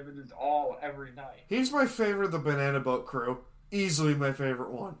he'll give it his all every night. He's my favorite of the Banana Boat crew. Easily my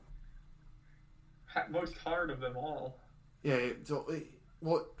favorite one. Most hard of them all. Yeah,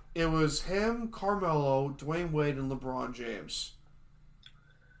 it was him, Carmelo, Dwayne Wade, and LeBron James.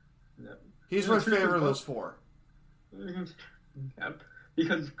 Yeah. He's my favorite of those four. Yeah,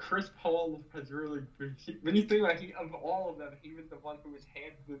 because Chris Paul has really been... When you think of all of them, he was the one who was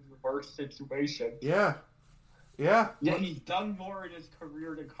handed the worst situation. Yeah. Yeah. Yeah, he's done more in his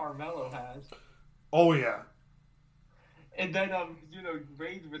career than Carmelo has. Oh, yeah. And then,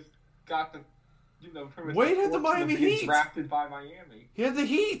 Wade got the... Wade had the Miami Heat. Drafted by Miami. He had the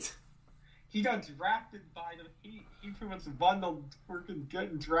Heat. He got drafted by the Heat. He pretty much won the freaking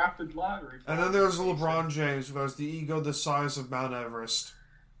getting drafted lottery. And then there's LeBron James, who has the ego the size of Mount Everest.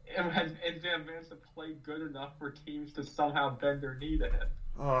 And Van Vance to play good enough for teams to somehow bend their knee to him.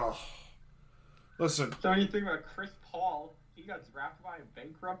 Oh. Listen. So when you think about Chris Paul, he got drafted by a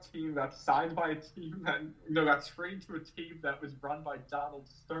bankrupt team, got signed by a team that got traded to a team that was run by Donald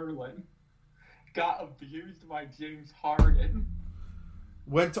Sterling, got abused by James Harden.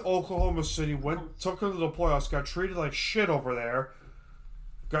 Went to Oklahoma City, took them to the playoffs, got treated like shit over there,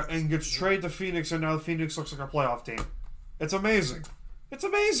 and gets traded to Phoenix, and now the Phoenix looks like a playoff team. It's amazing. It's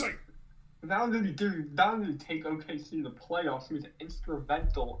amazing. Not only did he take OKC to the playoffs, he was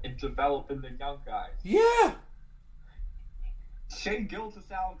instrumental in developing the young guys. Yeah. Shai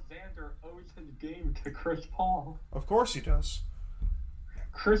Gilgeous-Alexander owes his game to Chris Paul. Of course he does.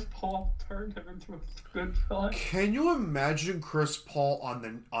 Chris Paul turned him into a good player. Can you imagine Chris Paul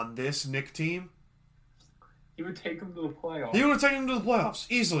on this Knicks team? He would take him to the playoffs. He would have taken him to the playoffs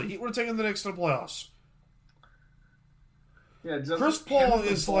easily. He would have taken the Knicks to the playoffs. Yeah, Chris Paul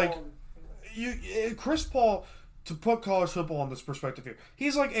is like Chris Paul, to put college football in this perspective here,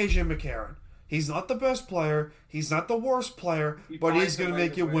 he's like AJ McCarron. He's not the best player. He's not the worst player, but he's going to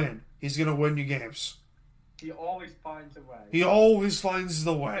make you win. He's going to win you games. He always finds a way. He always finds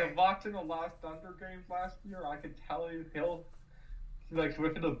the way. Yeah, watching the last Thunder games last year, I could tell you he'll, like,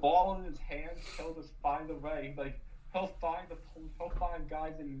 with the ball in his hands, he'll just find a way. Like, he'll find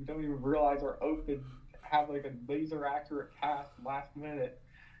guys that you don't even realize are open, have like a laser accurate pass last minute.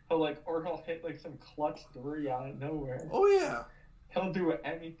 He'll hit like some clutch three out of nowhere. Oh yeah. He'll do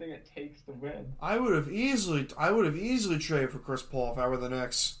anything it takes to win. I would have easily traded for Chris Paul if I were the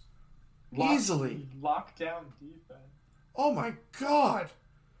Knicks. Easily. Lockdown defense. Oh my God.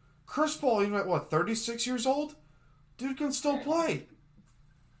 Chris Paul, even at 36 years old? Dude can still play.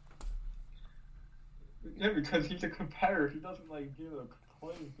 Yeah, because he's a competitor. He doesn't give a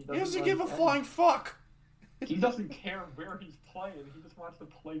complaint. He doesn't give a flying fuck. He doesn't care where he's playing. He just wants to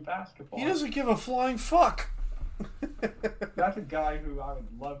play basketball. He doesn't give a flying fuck. That's a guy who I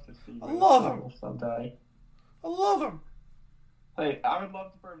would love to see. I love him someday. I love him. Hey, I would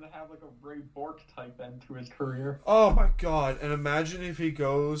love for him to have like a Ray Bork type end to his career. Oh my God! And imagine if he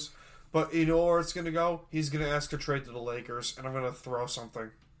goes, but you know where it's gonna go? He's gonna ask a trade to the Lakers, and I'm gonna throw something.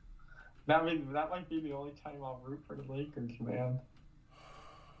 That might be the only time I'll root for the Lakers, man.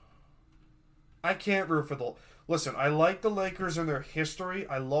 I can't root for the... Listen, I like the Lakers and their history.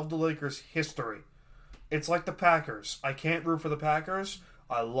 I love the Lakers' history. It's like the Packers. I can't root for the Packers.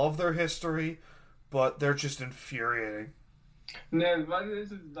 I love their history, but they're just infuriating. No, but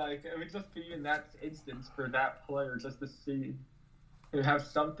this is like, it would just be in that instance for that player just to see and have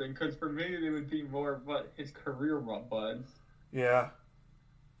something. Because for me, it would be more of what his career was. Yeah.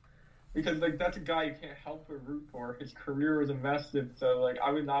 Because, that's a guy you can't help but root for. His career was a mess, so, I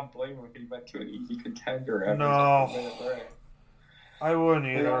would not blame him if he went to an easy contender every minute break. I wouldn't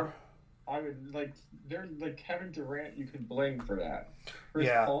either. I would, there's, Kevin Durant you can blame for that. Chris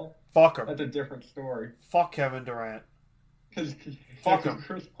Paul, fuck him. That's a different story. Fuck Kevin Durant. Fuck him.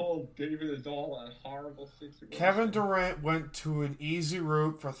 Chris Paul gave it his all on a horrible situation. Kevin Durant went to an easy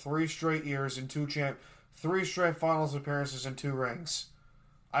route for 3 straight years and 3 straight finals appearances and 2 rings.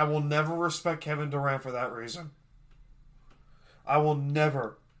 I will never respect Kevin Durant for that reason. I will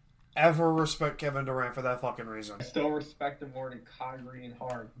never, ever respect Kevin Durant for that fucking reason. I still respect him more than Kyrie and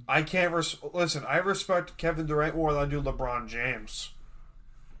Harden. I can't listen, I respect Kevin Durant more than I do LeBron James.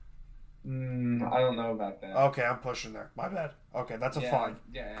 I don't know about that. Okay, I'm pushing there. My bad. Okay, that's a fine.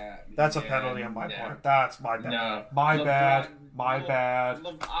 Yeah. That's a penalty on my part. That's my bad. No. My LeBron, bad. My bad.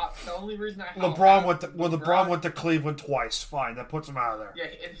 The only reason LeBron went to Cleveland twice. Fine, that puts him out of there.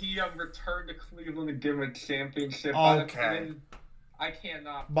 Yeah, and he returned to Cleveland to give him a championship. Okay. I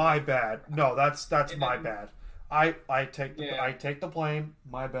cannot. My bad. No, that's my bad. I take the blame.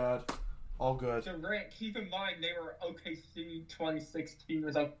 My bad. All good. Durant, keep in mind they were OKC 2016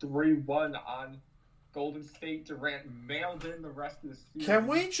 was up 3-1 on Golden State. Durant mailed in the rest of the season. Can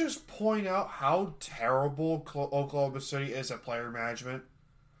we just point out how terrible Oklahoma City is at player management?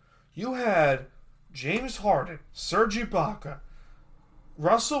 You had James Harden, Serge Ibaka,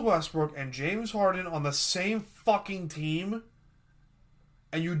 Russell Westbrook, and James Harden on the same fucking team,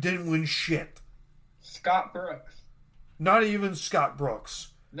 and you didn't win shit. Scott Brooks. Not even Scott Brooks.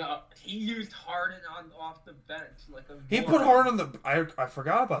 No, he used Harden off the bench like a. He put Harden on the. I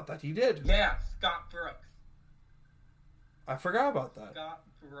forgot about that. He did. Yeah, Scott Brooks. I forgot about that. Scott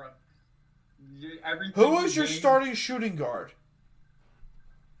Brooks. Who was your starting shooting guard?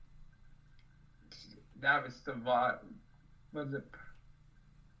 That was the vibe. Was it?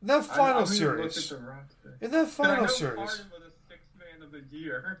 In that final series. In that final series. Harden was a 6th man of the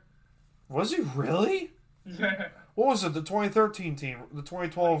year. Was he really? Yeah. What was it? The 2013 team? The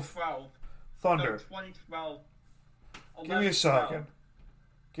 2012 Thunder? No, 2012. Give me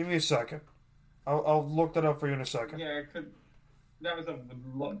a second. I'll look that up for you in a second. Yeah, That was a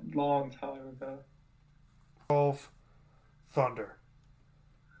long time ago. 12 Thunder.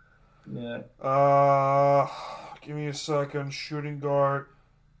 Yeah. Give me a second. Shooting guard.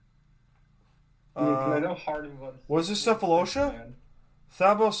 Yeah, 'cause I know Harden Was this Cephalosha?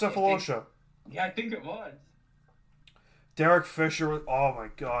 Thabo Cephalosha. Yeah, I think it was. Derek Fisher was. Oh my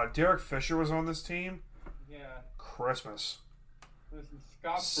God, Derek Fisher was on this team. Yeah. Christmas. Listen,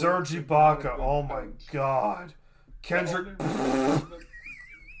 Scott Serge Brooks is Ibaka. not a good Oh my coach. God. Kendrick. The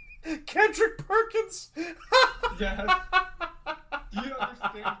only- Kendrick Perkins. Yes. Do you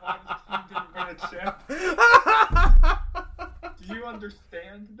understand why this team didn't win a chip? Do you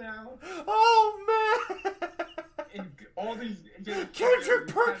understand now? Oh man. In all these, Kendrick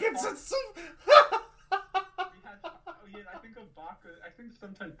Perkins and some. I think Ibaka. I think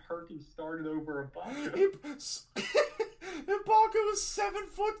sometimes Perkins started over Ibaka. Ibaka was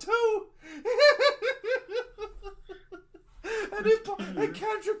 7'2". and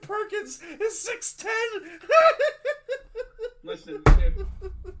Kendrick Perkins is 6'10". Listen, if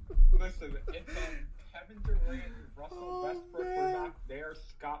Kevin Durant and Russell Westbrook were not there,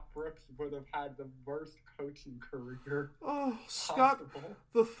 Scott Brooks would have had the worst coaching career. Oh, Scott, possible.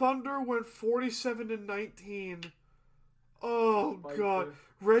 the Thunder went 47-19. Oh, God.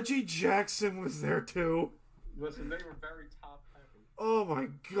 Reggie Jackson was there, too. Listen, they were very top heavy. Oh, my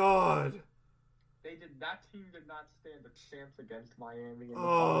God. That team did not stand a chance against Miami in the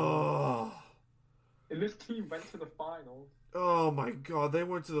finals. And this team went to the finals. Oh, my God. They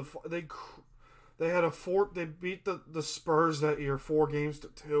went to the... They had they beat the Spurs that year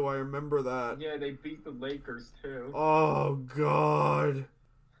 4-2. I remember that. Yeah, they beat the Lakers, too. Oh, God.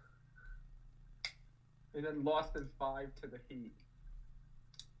 And then lost in 5 to the Heat.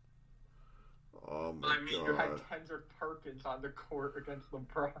 Oh my God. You had Kendrick Perkins on the court against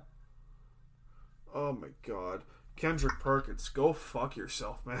LeBron. Oh my God. Kendrick Perkins, go fuck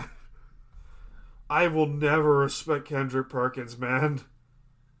yourself, man. I will never respect Kendrick Perkins, man.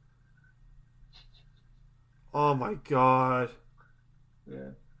 Oh my God. Yeah.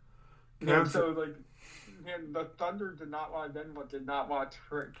 Kendrick... the Thunder did not want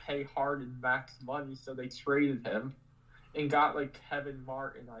to pay Harden max money, so they traded him and got Kevin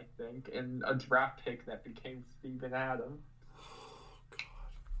Martin, I think, and a draft pick that became Steven Adams. Oh,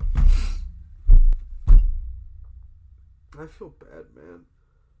 God. I feel bad, man.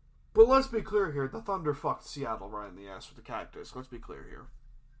 But let's be clear here: the Thunder fucked Seattle right in the ass with the cactus. Let's be clear here.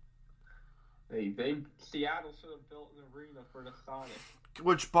 Seattle should have built an arena for the Sonics.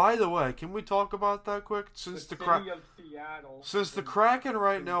 Which, by the way, can we talk about that quick? Since the Kraken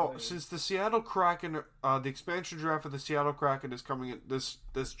right now, since the Seattle Kraken, the expansion draft for the Seattle Kraken is coming in this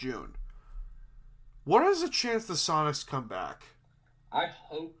June. What is the chance the Sonics come back? I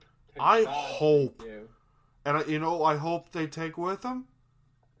hope. And I hope they take with them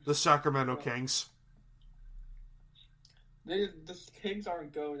the Sacramento Kings. The Kings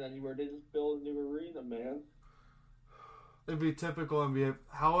aren't going anywhere. They just build a new arena, man. It'd be typical NBA.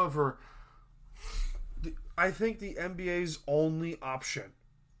 However, I think the NBA's only option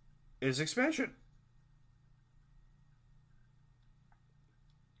is expansion.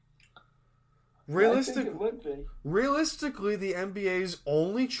 Realistically, the NBA's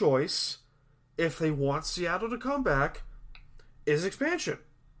only choice, if they want Seattle to come back, is expansion.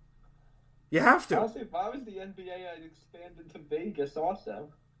 You have to. Honestly, if I was the NBA, I'd expand into Vegas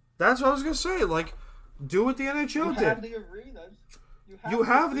also. That's what I was going to say. Do what the NHL did. You have the arenas. You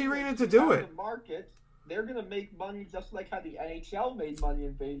have the arena to do it. The markets. They're going to make money just like how the NHL made money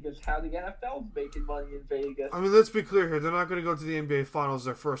in Vegas, how the NFL's making money in Vegas. I mean, let's be clear here. They're not going to go to the NBA Finals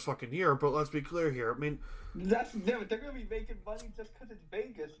their first fucking year, but let's be clear here. I mean... They're going to be making money just because it's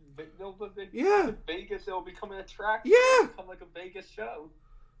Vegas. Vegas, it'll become an attraction. Yeah. It'll become like a Vegas show.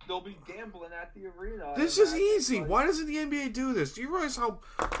 They'll be gambling at the arena. This is easy. Why doesn't the NBA do this? Do you realize how...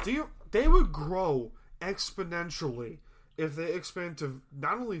 They would grow exponentially if they expand to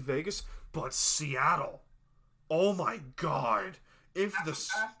not only Vegas, but Seattle. Oh my God. That's a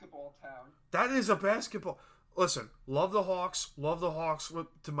basketball town. That is a basketball... Listen, love the Hawks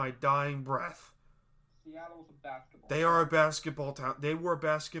to my dying breath. Seattle's a basketball They are a basketball town. They were a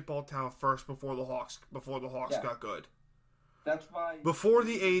basketball town first before the Hawks got good. That's why before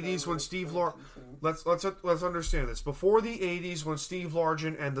the 80s when Steve Largent... Let's understand this. Before the 80s when Steve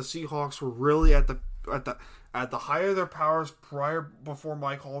Largent and the Seahawks were really at the height of their powers before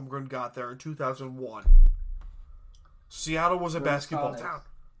Mike Holmgren got there in 2001. Seattle was a basketball town.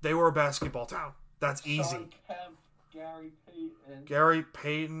 They were a basketball town. That's easy. Sean Kemp, Gary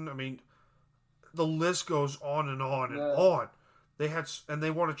Payton. I mean, the list goes on and on and on. They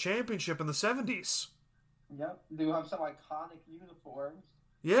won a championship in the 70s. Yep. They have some iconic uniforms.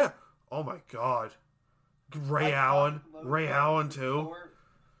 Yeah. Oh my God. Ray Allen. Ray Allen too.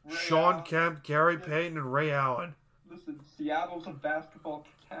 Sean Kemp, Gary Payton, and Ray Allen. Listen, Seattle's a basketball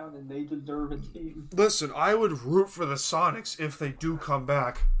town, and they deserve a team. Listen, I would root for the Sonics if they do come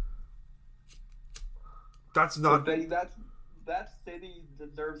back. That's not. That city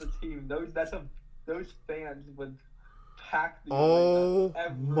deserves a team. Those fans would pack the Oh arena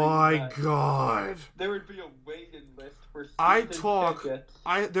every my night. God! There would be a waiting list for season tickets.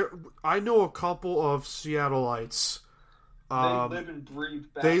 I know a couple of Seattleites. They live and breathe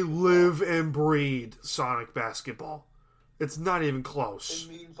basketball. They live and breathe Sonic basketball. It's not even close.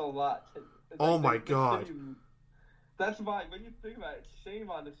 It means a lot. Oh my God. That's why, when you think about it, shame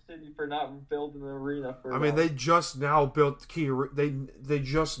on the city for not building an arena for I mean, they just now built they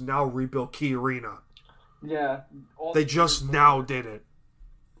just now rebuilt Key Arena. Yeah. They just now did it.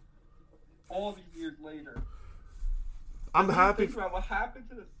 All these years later. I'm happy. Think about what happened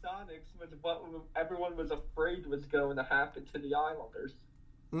to the Sonics was what everyone was afraid was going to happen to the Islanders.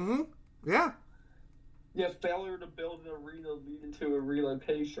 Mm-hmm. Yeah. Yeah, failure to build an arena leading to a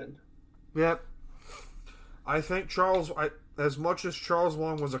relocation. Yep. I think as much as Charles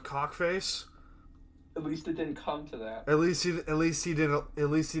Long was a cockface, at least it didn't come to that. At least he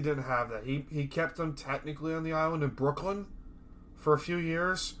didn't have that. He kept them technically on the island in Brooklyn for a few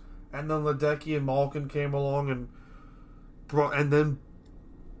years, and then Ledecky and Malkin came along and then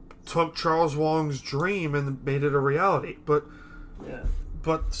took Charles Wong's dream and made it a reality. But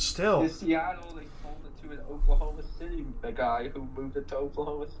still, in Seattle, they sold it to an Oklahoma City guy who moved it to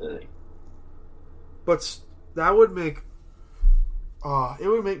Oklahoma City. But that would make it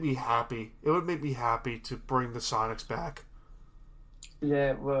would make me happy. It would make me happy to bring the Sonics back.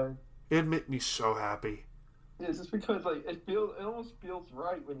 Yeah, it would. It'd make me so happy. Yeah, just because it almost feels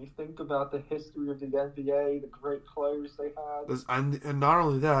right when you think about the history of the NBA, the great players they had. And not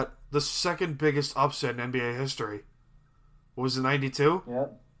only that, the second biggest upset in NBA history. What was it, 92? Yeah.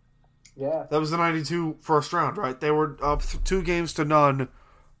 Yeah. That was the 92 first round, right? They were up 2-0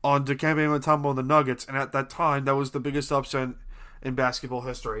 on Dikembe Mutombo and the Nuggets, and at that time, that was the biggest upset in basketball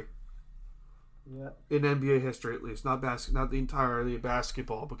history. Yeah. In NBA history, at least. Not the entirety of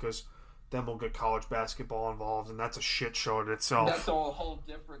basketball, because then we'll get college basketball involved, and that's a shit show in itself. That's a whole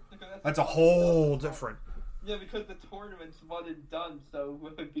different. That's a whole different. Yeah, because the tournament's one and done, so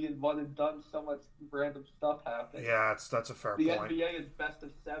with it being one and done, so much random stuff happens. Yeah, that's a fair point. point. The NBA is best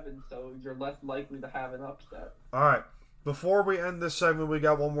of 7, so you're less likely to have an upset. All right. Before we end this segment, we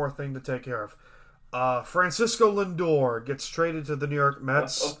got one more thing to take care of. Francisco Lindor gets traded to the New York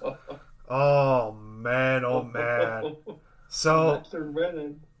Mets. Oh, man. So, Mets are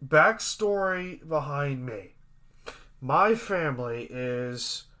winning. Backstory behind me. My family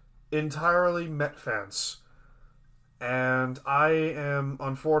is entirely Met fans. And I am,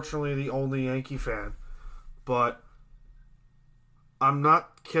 unfortunately, the only Yankee fan. But I'm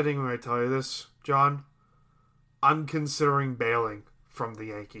not kidding when I tell you this, John. I'm considering bailing from the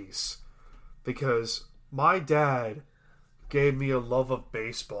Yankees. Because my dad gave me a love of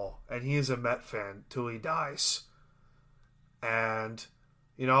baseball. And he is a Met fan till he dies. And,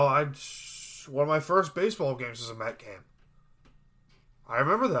 one of my first baseball games was a Met game. I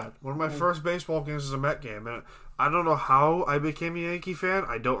remember that. One of my first baseball games was a Met game. And I don't know how I became a Yankee fan.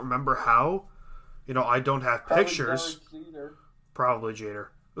 I don't remember how. I don't have pictures. Probably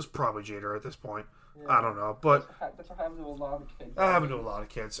Jeter. It was probably Jeter at this point. Yeah. I don't know. But that's what happened to a lot of kids. That happened to a lot of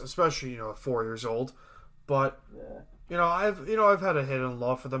kids, especially, 4 years old. But, I've had a hidden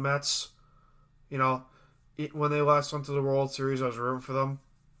love for the Mets. When they last went to the World Series, I was rooting for them.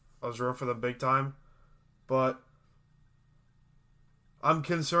 I was rooting for them big time. But I'm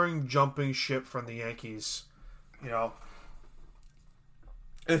considering jumping ship from the Yankees.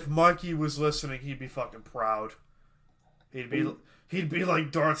 If Mikey was listening, he'd be fucking proud. He'd be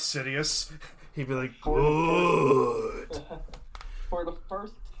like Darth Sidious. He'd be like, good. For the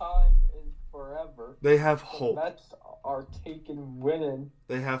first time in forever, they have hope. The Mets are winning.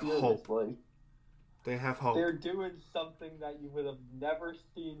 They have hope. They have hope. They're doing something that you would have never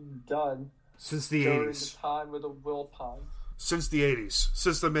seen done since the during 80s. The time of the Wilpons. Since the 80s.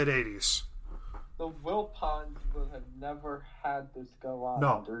 Since the mid-80s. The Wilpons would have never had this go on.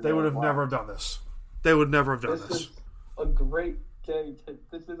 No, they would have never done this. They would never have done this. This is a great day.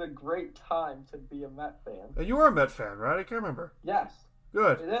 This is a great time to be a Met fan. And you are a Met fan, right? I can't remember. Yes.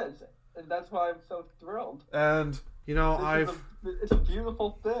 Good. It is. And that's why I'm so thrilled. And, it's a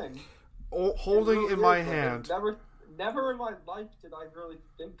beautiful thing. Holding really in my hand. Never in my life did I really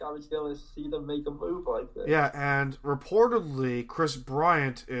think I was going to see them make a move like this. Yeah, and reportedly, Chris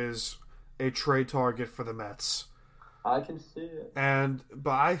Bryant is a trade target for the Mets. I can see it.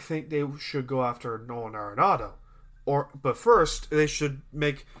 But I think they should go after Nolan Arenado. But first, they should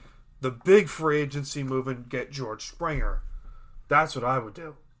make the big free agency move and get George Springer. That's what I would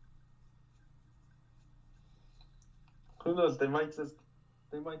do. Who knows? They might just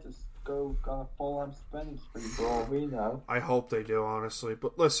go on a full-on spending spree for all we know. I hope they do, honestly.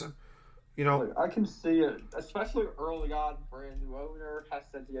 But listen, you know, Look, I can see it, especially early on. Brand new owner has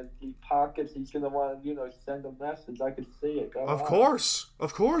said he has deep pockets. He's gonna want to, send a message. I can see it. Of course,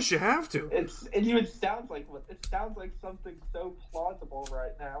 you have to. It sounds like something so plausible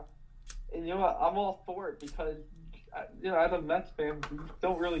right now. And you know what? I'm all for it because, as a Mets fan, we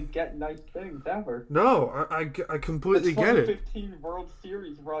don't really get nice things ever. No, I completely get it. The 2015 World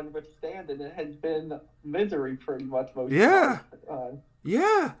Series run withstanding, it has been misery pretty much most of the time.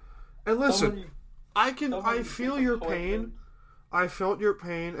 Yeah. And listen, I feel your pain. I felt your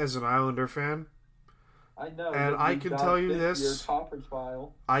pain as an Islander fan. I know. And I can tell you this.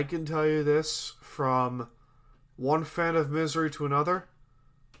 I can tell you this from one fan of misery to another.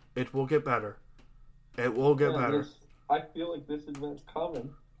 It will get better. It will get better. I feel like this is what's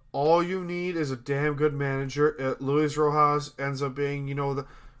coming. All you need is a damn good manager. Luis Rojas ends up being,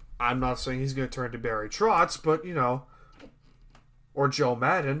 I'm not saying he's going to turn to Barry Trotz, but, or Joe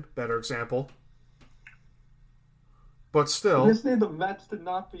Madden, better example. But still. We just need the Mets to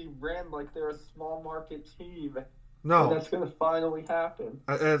not be ran like they're a small market team. No. And that's going to finally happen.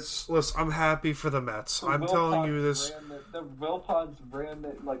 Listen, I'm happy for the Mets. I'm telling you this. The Wilpons ran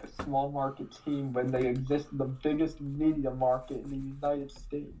it like a small market team when they exist in the biggest media market in the United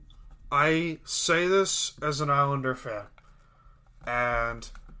States. I say this as an Islander fan. And,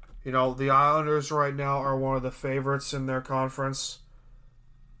 the Islanders right now are one of the favorites in their conference.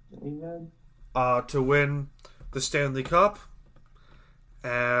 Amen. To win the Stanley Cup.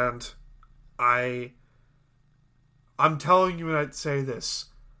 And I'm telling you when I say this.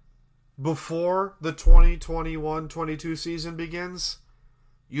 Before the 2021-22 season begins,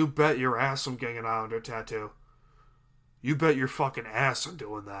 you bet your ass I'm getting an Islander tattoo. You bet your fucking ass I'm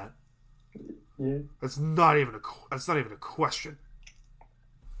doing that. Yeah. That's not even a question.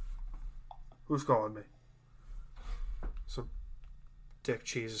 Who's calling me? Some dick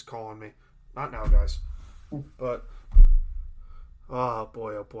cheese is calling me. Not now, guys. But oh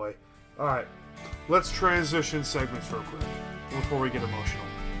boy. Alright. Let's transition segments real quick before we get emotional.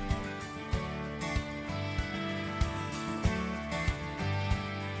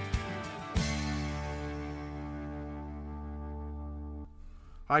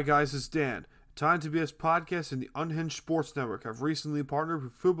 Hi guys, it's Dan. Time to BS Podcast and the Unhinged Sports Network have recently partnered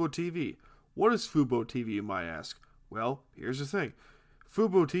with Fubo TV. What is Fubo TV, you might ask? Well, here's the thing.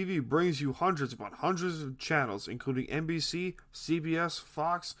 Fubo TV brings you hundreds upon hundreds of channels, including NBC, CBS,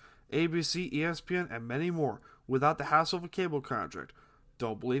 Fox, ABC, ESPN, and many more, without the hassle of a cable contract.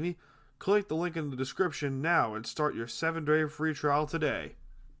 Don't believe me? Click the link in the description now and start your 7-day free trial today.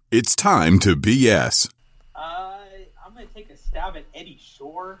 It's time to BS. I'm going to take a stab at Eddie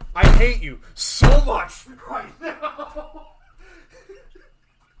Shore. I hate you so much right now.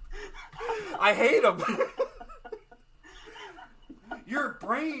 I hate him. Your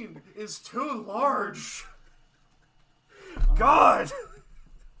brain is too large. God.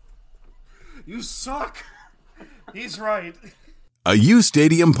 You suck. He's right. A U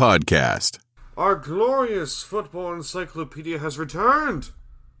Stadium podcast. Our glorious football encyclopedia has returned.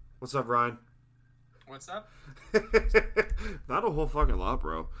 What's up, Ryan? What's up? Not a whole fucking lot,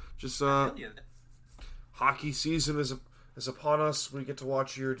 bro. Just hockey season is upon us. We get to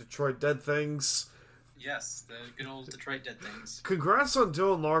watch your Detroit Dead Things. Yes, the good old Detroit Dead Things. Congrats on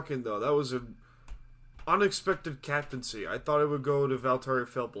Dylan Larkin, though. That was an unexpected captaincy. I thought it would go to Valtteri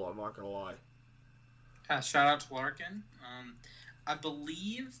Filppula, I'm not going to lie. Shout out to Larkin. I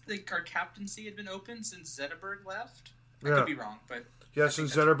believe our captaincy had been open since Zetterberg left. I could be wrong, but... Yeah,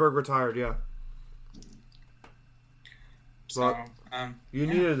 since Zetterberg retired, yeah. So, you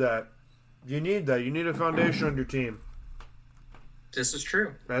needed that. You need that. You need a foundation on your team. This is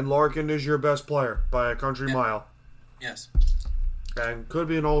true. And Larkin is your best player by a country mile. Yes. And could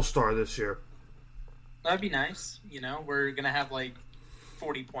be an all-star this year. That'd be nice. We're going to have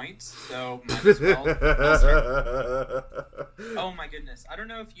 40 points, so might as well. Oh my goodness. I don't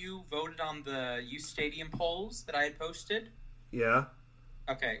know if you voted on the U Stadium polls that I had posted. Yeah.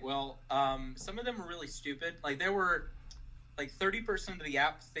 Okay, well, some of them were really stupid. There were 30% of the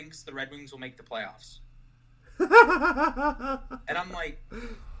app thinks the Red Wings will make the playoffs. And I'm like,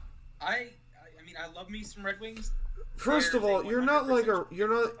 I mean, I love me some Red Wings. First of all, you're not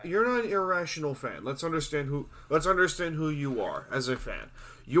an irrational fan. Let's understand who you are as a fan.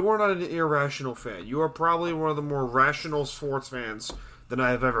 You are not an irrational fan. You are probably one of the more rational sports fans than I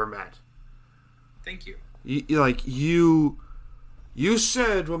have ever met. Thank you. You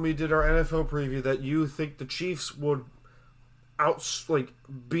said when we did our NFL preview that you think the Chiefs would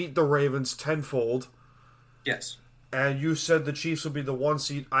beat the Ravens tenfold. Yes. And you said the Chiefs would be the 1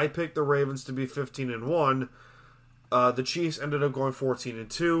 seed. I picked the Ravens to be 15-1. The Chiefs ended up going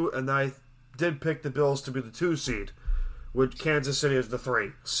 14-2, and I did pick the Bills to be the 2 seed, with Kansas City as the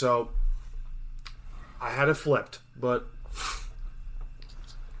 3. So I had it flipped, but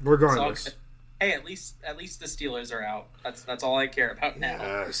regardless. Hey, at least the Steelers are out. That's all I care about now.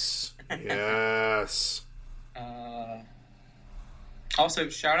 Yes. Yes. Also,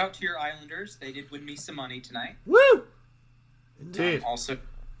 shout out to your Islanders. They did win me some money tonight. Woo! Indeed. Also,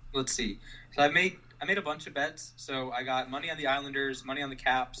 let's see. So I made a bunch of bets. So I got money on the Islanders, money on the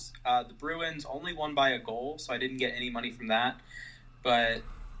Caps. The Bruins only won by a goal, so I didn't get any money from that. But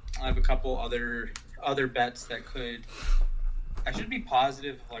I have a couple other bets that could. I should be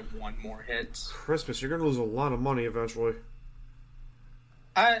positive of one more hit. Christmas, you're going to lose a lot of money eventually.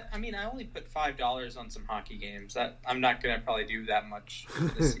 I only put $5 on some hockey games. I'm not going to probably do that much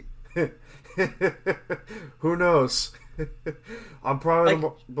this season. Who knows? I'm probably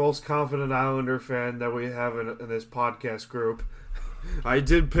the most confident Islander fan that we have in this podcast group. I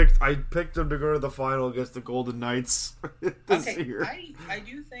picked them to go to the final against the Golden Knights this year. I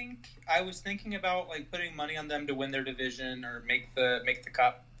do think I was thinking about putting money on them to win their division or make the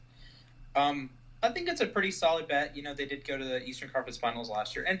cup. I think it's a pretty solid bet. They did go to the Eastern Conference Finals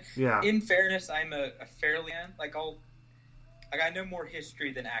last year, and in fairness, I'm a fairly I know more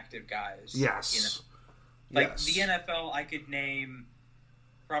history than active guys. Yes. The NFL, I could name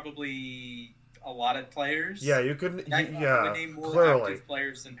probably a lot of players. Yeah, you could. I would name more active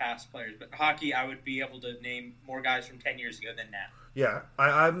players than past players. But hockey, I would be able to name more guys from 10 years ago than now. Yeah,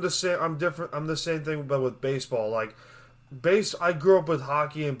 I'm the same. I'm different. I'm the same thing, but with baseball. I grew up with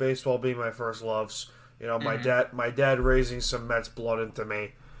hockey and baseball being my first loves. My dad raising some Mets blood into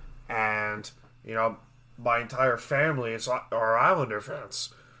me, and my entire family are Islander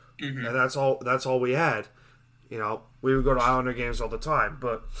fans, and that's all we had. We would go to Islander games all the time,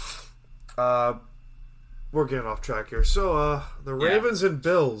 but we're getting off track here. So the Ravens and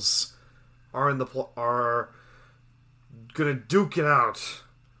Bills are gonna duke it out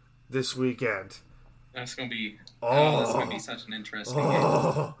this weekend. That's gonna be such an interesting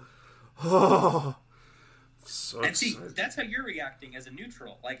game. So and see, that's how you're reacting as a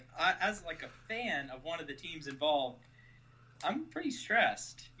neutral. As a fan of one of the teams involved, I'm pretty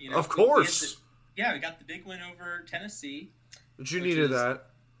stressed. Of course. We got the big win over Tennessee. But you needed that.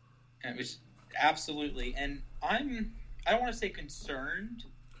 It was absolutely, and I don't want to say concerned,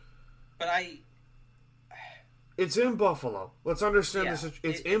 but It's in Buffalo. Let's understand this.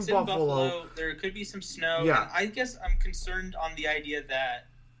 It's in Buffalo. There could be some snow. Yeah. And I guess I'm concerned on the idea that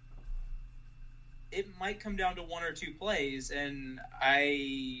it might come down to one or two plays, and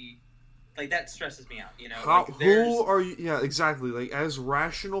that stresses me out. Who are you? Yeah, exactly. As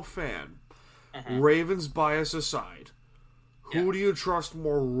rational fan, Ravens bias aside, who do you trust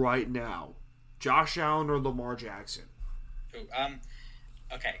more right now, Josh Allen or Lamar Jackson?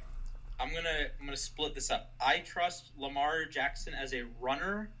 Okay. I'm gonna split this up. I trust Lamar Jackson as a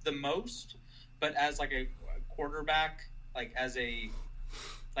runner the most, but as a quarterback, in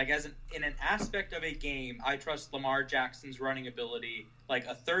an aspect of a game, I trust Lamar Jackson's running ability.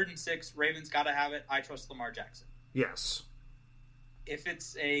 A 3rd and 6, Ravens gotta have it. I trust Lamar Jackson. Yes. If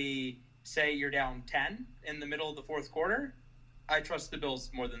it's say you're down 10 in the middle of the fourth quarter, I trust the Bills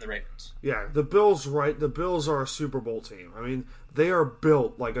more than the Ravens. Yeah, the Bills, right? The Bills are a Super Bowl team. I mean, they are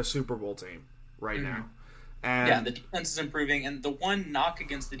built like a Super Bowl team right now. And the defense is improving, and the one knock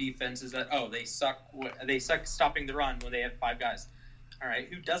against the defense is that they suck. They suck stopping the run when they have 5 guys. All right,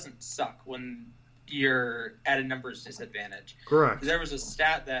 who doesn't suck when you're at a numbers disadvantage? Correct. There was a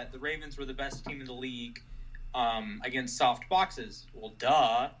stat that the Ravens were the best team in the league against soft boxes. Well,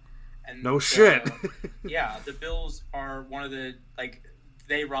 duh. And no shit. The Bills are one of the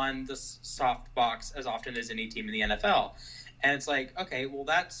they run the soft box as often as any team in the NFL, and it's okay, well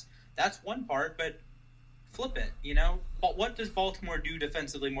that's one part, but flip it. What does Baltimore do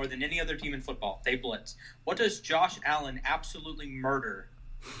defensively more than any other team in football? They blitz. What does Josh Allen absolutely murder?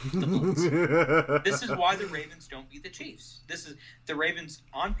 The blitz. This is why the Ravens don't beat the Chiefs. The Ravens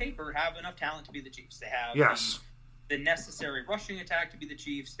on paper have enough talent to beat the Chiefs. They have the necessary rushing attack to be the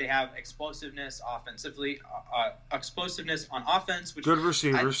Chiefs. They have explosiveness offensively, explosiveness on offense. Which good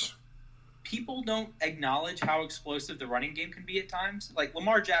receivers. people don't acknowledge how explosive the running game can be at times. Like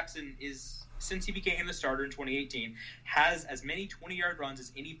Lamar Jackson is, since he became the starter in 2018, has as many 20-yard runs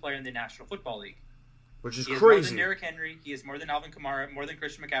as any player in the National Football League. Which is he has crazy. More than Derrick Henry. He has more than Alvin Kamara, more than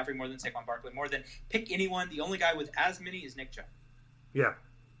Christian McCaffrey, more than Saquon Barkley, more than pick anyone. The only guy with as many is Nick Chubb. Yeah.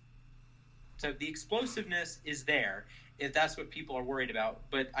 So the explosiveness is there, if that's what people are worried about.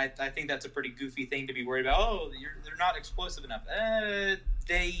 But I think that's a pretty goofy thing to be worried about. Oh, they're not explosive enough.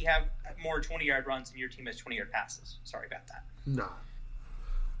 They have more 20-yard runs and your team has 20-yard passes. Sorry about that. No.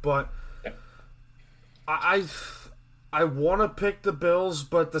 But I want to pick the Bills,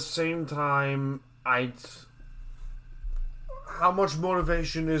 but at the same time, how much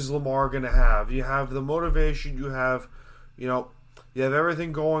motivation is Lamar going to have? You have the motivation, you have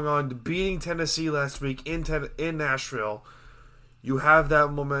everything going on. Beating Tennessee last week in Nashville, you have that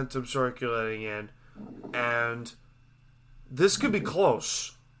momentum circulating in, and this could be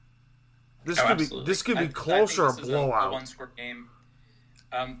close. This could be close or a blowout. A one-score game.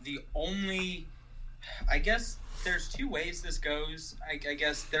 I guess there's two ways this goes. I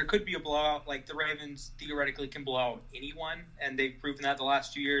guess there could be a blowout. Like the Ravens theoretically can blow out anyone, and they've proven that the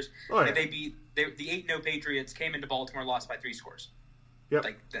last 2 years. Oh, yeah. The 8-0 Patriots came into Baltimore, lost by 3 scores. Yep.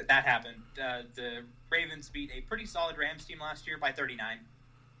 Like that happened. The Ravens beat a pretty solid Rams team last year by 39.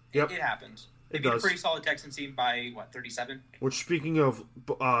 Yep. It happened. They It beat does. a pretty solid Texans team by 37. Which, speaking of,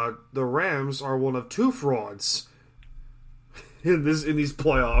 the Rams are one of 2 frauds in these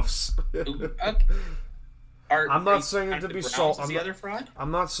playoffs. Okay. I'm not saying it to be salty. The other fraud?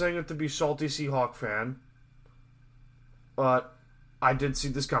 I'm not saying it to be salty Seahawk fan, but I did see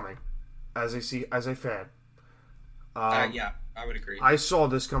this coming as a fan. Yeah, I would agree. I saw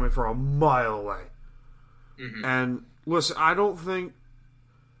this coming from a mile away. Mm-hmm. And listen, I don't think.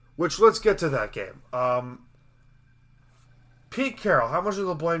 Which, let's get to that game. Pete Carroll, how much of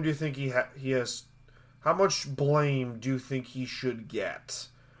the blame do you think he has? How much blame do you think he should get?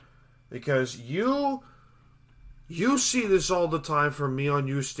 Because you see this all the time from me on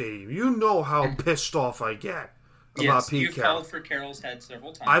U Stadium. You know how pissed off I get about Pete Carroll. You've called for Carroll's head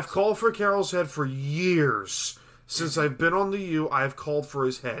several times. I've called for Carroll's head for years. Since I've been on the U, I've called for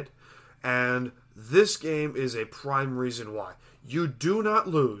his head. And this game is a prime reason why. You do not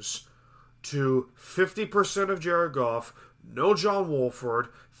lose to 50% of Jared Goff, no John Wolford,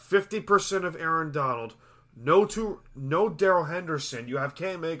 50% of Aaron Donald, no Darrell Henderson. You have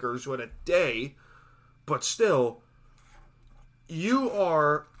Cam Akers who had a day, but still, you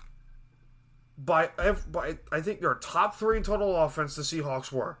are I think you're top 3 in total offense. The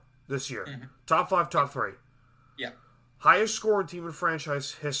Seahawks were this year, top 5, top 3. Yeah, highest scoring team in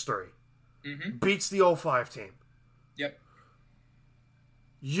franchise history. Beats the 05 team. Yep.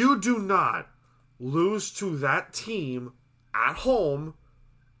 You do not lose to that team at home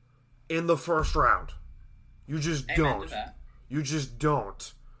in the first round. You just don't. You just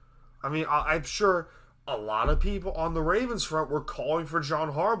don't. I mean, I'm sure a lot of people on the Ravens front were calling for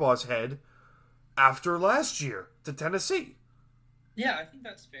John Harbaugh's head after last year to Tennessee. Yeah, I think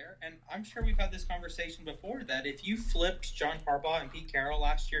that's fair. And I'm sure we've had this conversation before that if you flipped John Harbaugh and Pete Carroll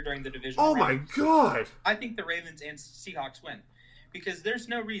last year during the divisional round, my God, I think the Ravens and Seahawks win. Because there's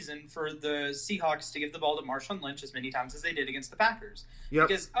no reason for the Seahawks to give the ball to Marshawn Lynch as many times as they did against the Packers. Yep.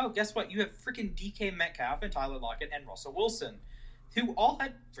 Because, guess what? You have freaking DK Metcalf and Tyler Lockett and Russell Wilson, who all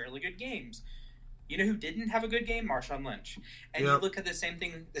had fairly good games. You know who didn't have a good game? Marshawn Lynch. And you look at the same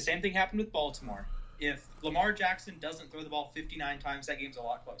thing happened with Baltimore. If Lamar Jackson doesn't throw the ball 59 times, that game's a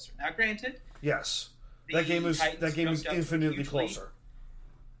lot closer. Now, granted, yes, that game is infinitely closer.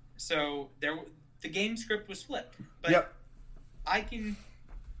 So the game script was flipped. But I can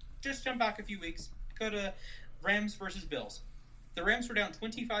just jump back a few weeks, go to Rams versus Bills. The Rams were down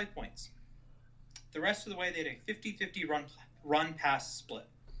 25 points. The rest of the way, they had a 50-50 run-pass split.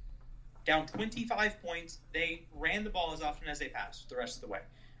 Down 25 points, they ran the ball as often as they passed the rest of the way.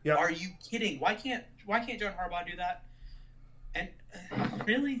 Yep. Are you kidding? Why can't John Harbaugh do that? And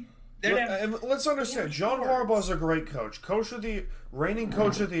really? Let's understand, John Harbaugh's a great coach. Reigning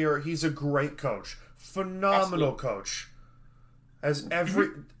coach of the year, he's a great coach. Phenomenal coach.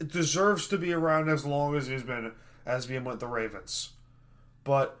 Deserves to be around as long as he's been with the Ravens.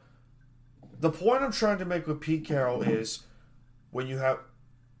 But the point I'm trying to make with Pete Carroll is when you have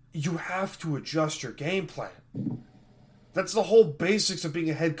to adjust your game plan. That's the whole basics of being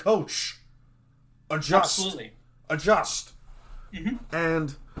a head coach. Adjust. Absolutely. Adjust.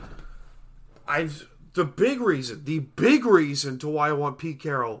 And the big reason to why I want Pete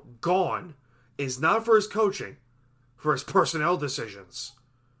Carroll gone is not for his coaching, for his personnel decisions.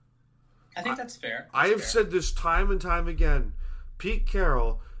 I think that's fair. I have said this time and time again. Pete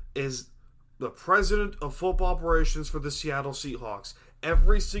Carroll is the president of football operations for the Seattle Seahawks.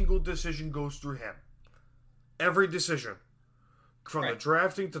 Every single decision goes through him. Every decision. From the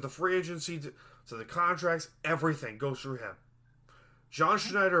drafting to the free agency to the contracts, everything goes through him. John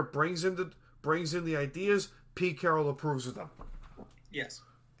Schneider brings in the ideas. Pete Carroll approves of them. Yes.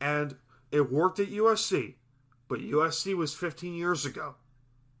 And it worked at USC, but USC was 15 years ago.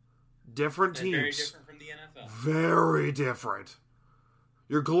 Different teams. Very different from the NFL. Very different.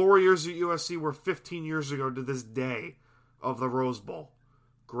 Your glory years at USC were 15 years ago to this day of the Rose Bowl.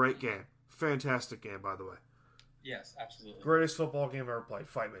 Great game. Fantastic game, by the way. Yes, absolutely. Greatest football game ever played.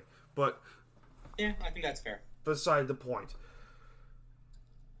 Fight me. But yeah, I think that's fair. Beside the point.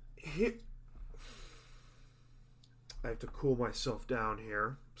 I have to cool myself down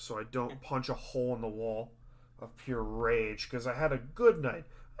here so I don't punch a hole in the wall of pure rage because I had a good night.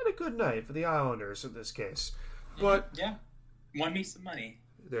 I had a good night for the Islanders in this case. But yeah, won me some money.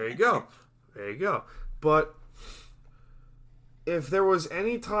 There you go. There you go. But if there was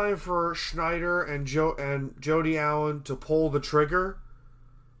any time for Schneider and Jody Allen to pull the trigger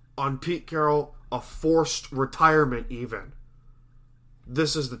on Pete Carroll, a forced retirement even,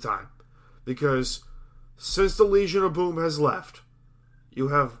 this is the time. Because since the Legion of Boom has left, you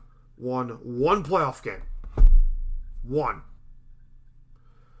have won one playoff game. One.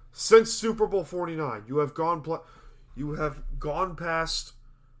 Since Super Bowl 49, you haven't gone past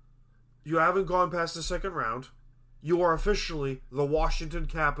the second round. You are officially the Washington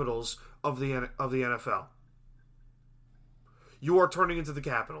Capitals of the NFL. You are turning into the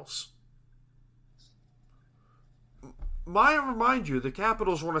Capitals. Might I remind you, the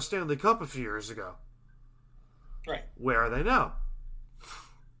Capitals won a Stanley Cup a few years ago. Right. Where are they now?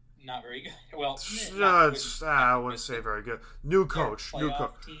 Not very good. Well, I wouldn't say very good. New coach.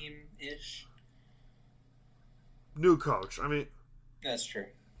 Team-ish. New coach. I mean, that's true.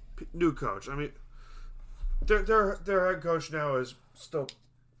 New coach. I mean, their head coach now is still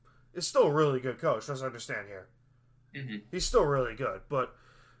a really good coach. Let's understand here. Mm-hmm. He's still really good,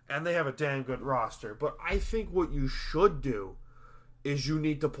 and they have a damn good roster. But I think what you should do is you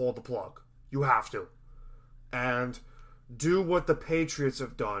need to pull the plug. You have to, and do what the Patriots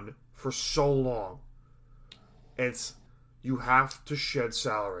have done for so long. You have to shed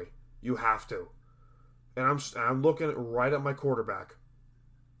salary. You have to. And I'm looking right at my quarterback.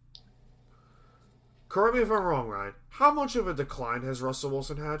 Correct me if I'm wrong, Ryan. How much of a decline has Russell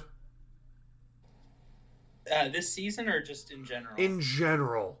Wilson had? This season or just in general? In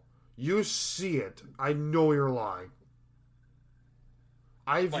general. You see it. I know you're lying.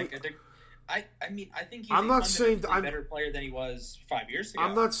 I mean, I think he's I'm not saying a better player than he was 5 years ago.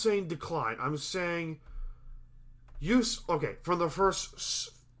 I'm not saying decline. I'm saying from the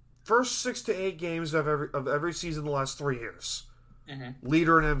first 6 to 8 games of every season the last 3 years. Mm-hmm.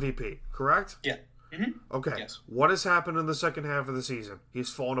 Leader and MVP, correct? Yeah. Mm-hmm. Okay. Yes. What has happened in the second half of the season? He's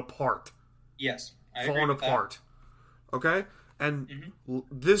fallen apart. Yes. Fallen apart. That. Okay? And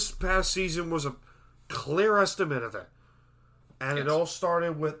this past season was a clear estimate of it. And it all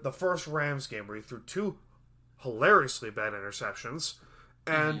started with the first Rams game where he threw 2 hilariously bad interceptions.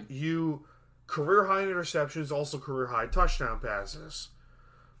 And you career-high interceptions, also career-high touchdown passes.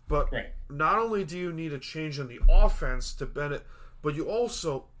 But not only do you need a change in the offense to Bennett, but you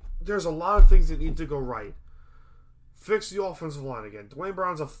also, there's a lot of things that need to go right. Fix the offensive line again. Dwayne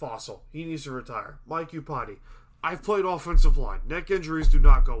Brown's a fossil. He needs to retire. Mike Iupati. I've played offensive line. Neck injuries do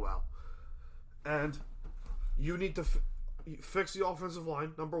not go well. And you need to fix the offensive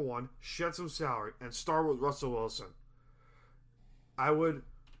line, number one, shed some salary, and start with Russell Wilson. I would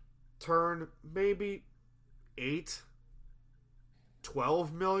turn maybe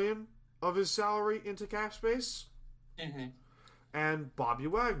 12 million of his salary into cap space. Mm-hmm. And Bobby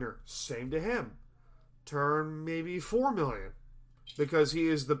Wagner, same to him. Turn maybe 4 million because he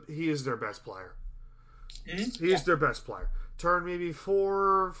is their best player. Mm-hmm. He is their best player. Turn maybe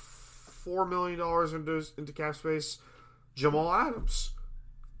 $4 million into cap space. Jamal Adams,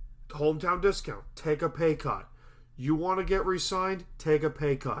 hometown discount. Take a pay cut. You want to get re-signed? Take a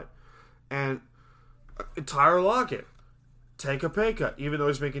pay cut. And Tyler Lockett, take a pay cut, even though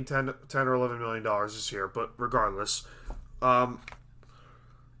he's making $10 or $11 million this year. But regardless, I'm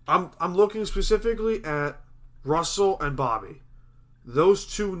looking specifically at Russell and Bobby. Those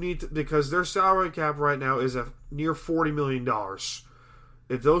two need to, because their salary cap right now is at near $40 million.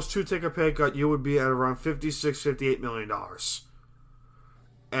 If those two take a pay cut, you would be at around $56, $58 million.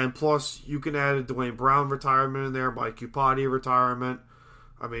 And plus, you can add a Dwayne Brown retirement in there, Mike Iupati retirement.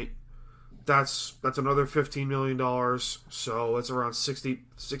 I mean, that's another $15 million. So it's around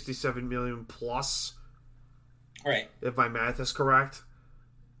 $67 million plus. Right. If my math is correct.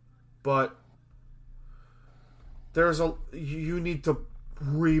 But you need to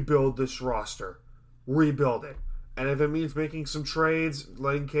rebuild this roster. Rebuild it. And if it means making some trades,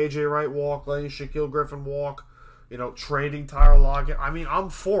 letting KJ Wright walk, letting Shaquille Griffin walk, trading Tyler Lockett, I mean, I'm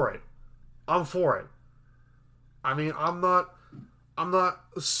for it. I'm not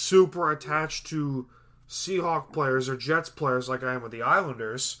super attached to Seahawk players or Jets players like I am with the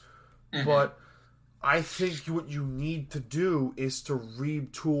Islanders, but I think what you need to do is to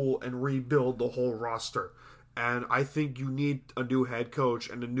retool and rebuild the whole roster. And I think you need a new head coach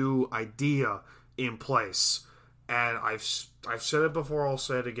and a new idea in place. And I've said it before, I'll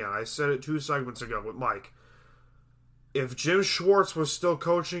say it again. I said it 2 segments ago with Mike. If Jim Schwartz was still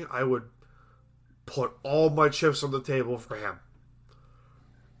coaching, I would put all my chips on the table for him.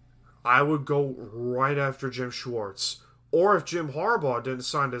 I would go right after Jim Schwartz. Or if Jim Harbaugh didn't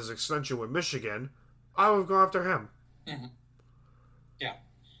sign his extension with Michigan, I would go after him. Mm-hmm. Yeah.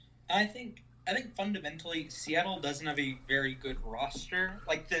 And I think fundamentally Seattle doesn't have a very good roster.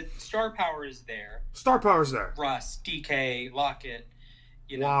 Like, the star power is there. Star power's there. Russ, DK, Lockett,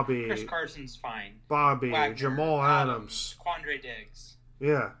 Wabi, Chris Carson's fine. Bobby, Wagner, Jamal Adams. Quandre Diggs.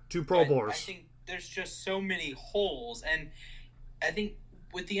 Yeah, 2 Pro Bowlers. I think there's just so many holes. And I think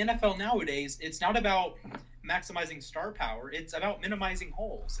with the NFL nowadays, it's not about maximizing star power. It's about minimizing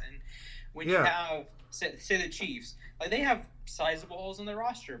holes. And when you have, say the Chiefs, like, they have sizable holes in their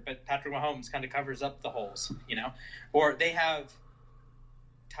roster, but Patrick Mahomes kind of covers up the holes, Or they have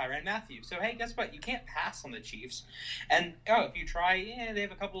Tyrann Mathieu. So, hey, guess what? You can't pass on the Chiefs. And, if you try, they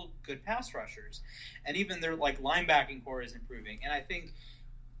have a couple good pass rushers. And even their, linebacking core is improving. And I think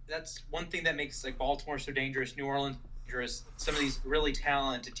that's one thing that makes, Baltimore so dangerous, New Orleans dangerous, some of these really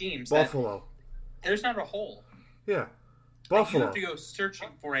talented teams. Buffalo. There's not a hole. Yeah. Buffalo. You have to go searching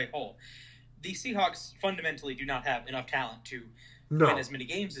for a hole. The Seahawks fundamentally do not have enough talent to win as many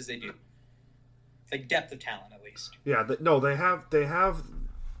games as they do. Depth of talent, at least. Yeah,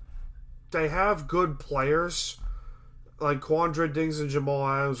 they have good players. Like Quandre Diggs and Jamal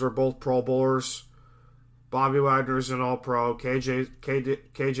Adams are both Pro Bowlers. Bobby Wagner's an All-Pro.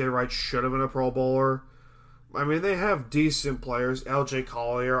 KJ Wright should have been a Pro Bowler. I mean, they have decent players. LJ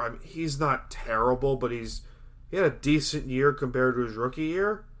Collier, I mean, he's not terrible, but he had a decent year compared to his rookie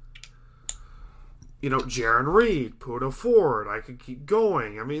year. Jaron Reed, Puda Ford, I could keep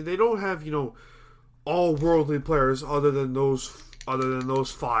going. I mean, they don't have, all worldly players other than those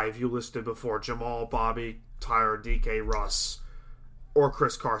 5 you listed before. Jamal, Bobby, Tyler, DK, Russ, or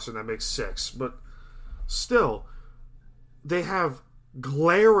Chris Carson. That makes 6. But still, they have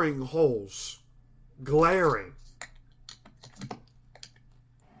glaring holes. Glaring.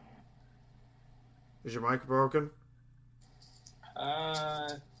 Is your mic broken?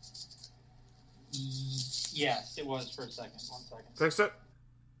 Yes, it was for a second. 1 second. Fix it?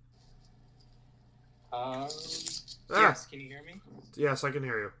 Yes, can you hear me? Yes, I can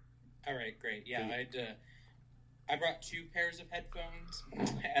hear you. All right, great. Yeah, I brought 2 pairs of headphones,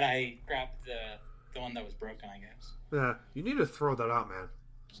 and I grabbed the one that was broken, I guess. Yeah, you need to throw that out, man.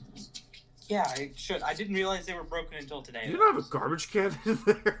 Yeah, I should. I didn't realize they were broken until today. You don't have a garbage can in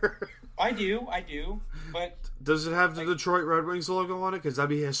there? I do, but... Does it have the Detroit Red Wings logo on it? Because that'd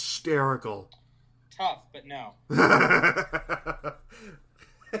be hysterical. Tough, but no.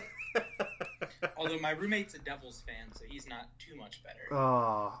 Although my roommate's a Devils fan, so he's not too much better.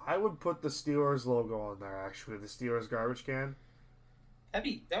 I would put the Steelers logo on there, actually. The Steelers garbage can. That'd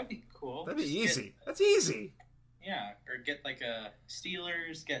be cool. That'd be easy. That's easy. Yeah, or get a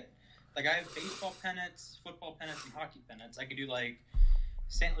Steelers, I have baseball pennants, football pennants, and hockey pennants. I could do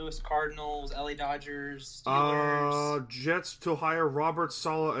St. Louis Cardinals, LA Dodgers, Steelers. Jets to hire Robert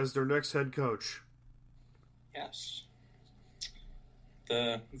Saleh as their next head coach. Yes.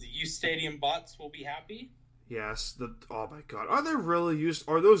 The U Stadium bots will be happy. Yes. Oh my God, are they really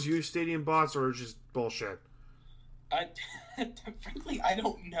Are those U Stadium bots or just bullshit? Frankly, I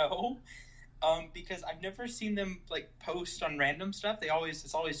don't know. Because I've never seen them post on random stuff.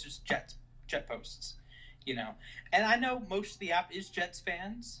 It's always just Jet posts, And I know most of the app is Jets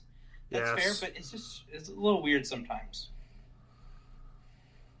fans. That's fair, but it's a little weird sometimes.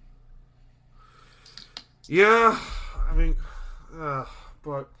 Yeah, I mean,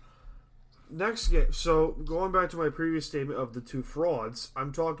 but next game. So going back to my previous statement of the 2 frauds,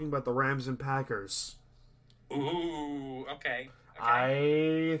 I'm talking about the Rams and Packers. Ooh, okay.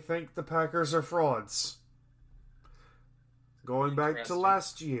 I think the Packers are frauds. Going back to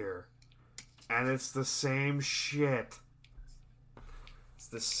last year. And it's the same shit. It's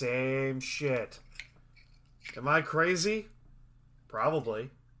the same shit. Am I crazy? Probably.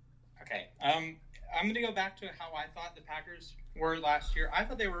 Okay. I'm going to go back to how I thought the Packers were last year. I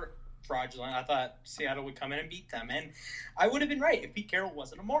thought they were fraudulent. I thought Seattle would come in and beat them, and I would have been right if Pete Carroll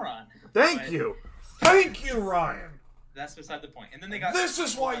wasn't a moron. Thank you, Ryan. That's beside the point. And then they got. This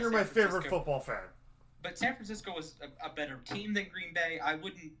is why you're my favorite football fan. But San Francisco was a better team than Green Bay. I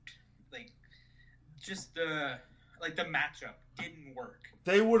wouldn't just the matchup didn't work.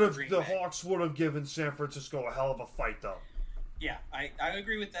 The Hawks would have given San Francisco a hell of a fight, though. Yeah, I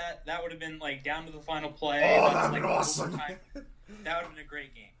agree with that. That would have been down to the final play. Oh, that would have been awesome. That would have been a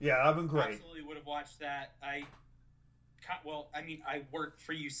great game. Yeah, that would have been great. Absolutely would have watched that. I work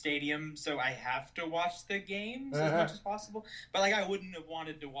for U Stadium, so I have to watch the games as much as possible. But I wouldn't have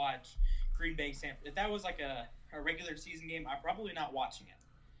wanted to watch Green Bay San. If that was a regular season game, I'm probably not watching it.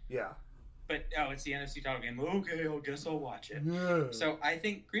 Yeah. But it's the NFC title game. Okay, I guess I'll watch it. Yeah. So I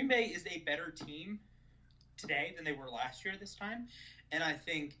think Green Bay is a better team today than they were last year this time, and I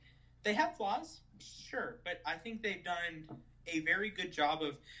think they have flaws, sure, but I think they've done a very good job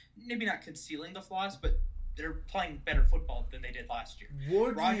of maybe not concealing the flaws, but they're playing better football than they did last year.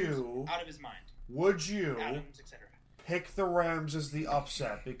 Rodgers, out of his mind. Would you Adams, etc. pick the Rams as the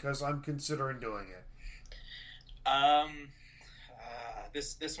upset? Because I'm considering doing it.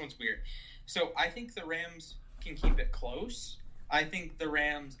 This one's weird. So I think the Rams can keep it close. I think the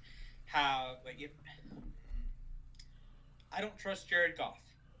Rams have I don't trust Jared Goff.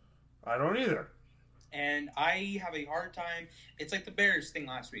 I don't either. And I have a hard time. It's like the Bears thing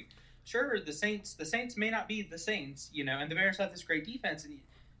last week. Sure, the Saints may not be the Saints, and the Bears have this great defense, and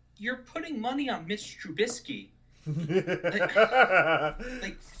you're putting money on Mitch Trubisky.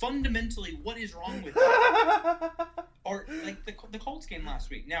 Fundamentally, what is wrong with that? Or the Colts game last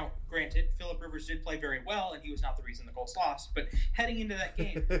week. Now, granted, Phillip Rivers did play very well, and he was not the reason the Colts lost. But heading into that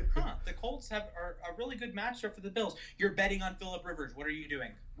game, the Colts are a really good matchup for the Bills. You're betting on Phillip Rivers. What are you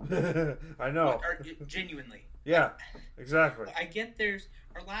doing? I know. Genuinely. Yeah, exactly. I get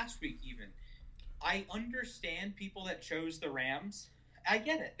or last week even. I understand people that chose the Rams. I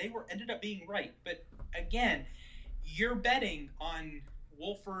get it. They ended up being right. But again, you're betting on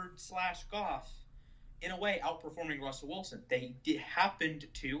Wolford/Goff in a way outperforming Russell Wilson. They happened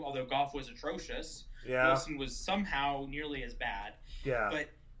to, although Goff was atrocious. Yeah. Wilson was somehow nearly as bad. Yeah. But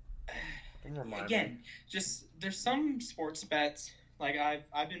again, just there's some sports bets.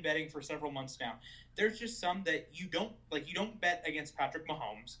 I've been betting for several months now. There's just some that you don't bet against Patrick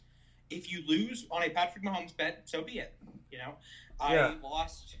Mahomes. If you lose on a Patrick Mahomes bet, so be it. I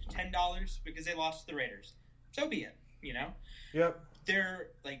lost $10 because they lost to the Raiders. So be it. Yep. They're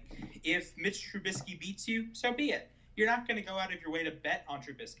if Mitch Trubisky beats you, so be it. You're not going to go out of your way to bet on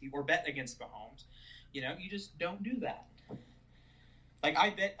Trubisky or bet against Mahomes. You just don't do that. I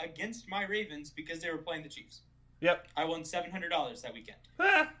bet against my Ravens because they were playing the Chiefs. Yep. I won $700 that weekend.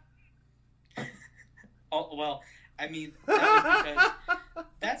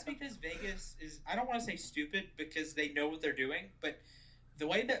 That's because Vegas is, I don't want to say stupid because they know what they're doing, but the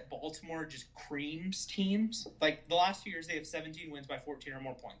way that Baltimore just creams teams, the last 2 years, they have 17 wins by 14 or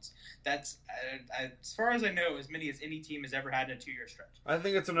more points. That's, as far as I know, as many as any team has ever had in a 2-year stretch. I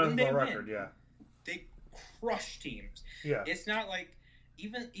think it's an NFL record, yeah. They crush teams. Yeah. It's not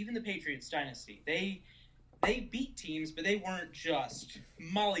even the Patriots dynasty. They beat teams, but they weren't just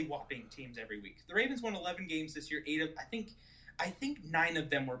molly-whopping teams every week. The Ravens won 11 games this year. I think 9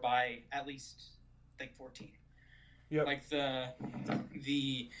 of them were by at least 14. Yep.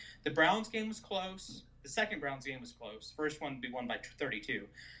 The Browns game was close. The second Browns game was close. First one we won by 32.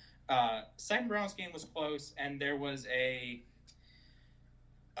 Second Browns game was close, and there was a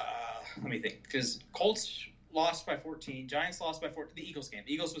let me think, because Colts lost by 14, Giants lost by 14. The Eagles game,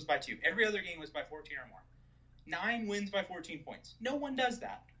 the Eagles was by 2. Every other game was by 14 or more. 9 wins by 14 points. No one does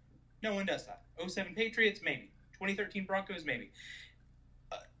that. 07 Patriots, maybe. 2013 Broncos, maybe.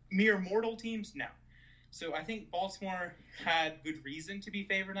 Mere mortal teams, no. So I think Baltimore had good reason to be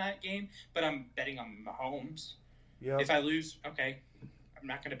favored in that game, but I'm betting on Mahomes. Yep. If I lose, okay, I'm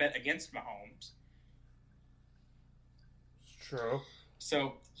not going to bet against Mahomes. It's true.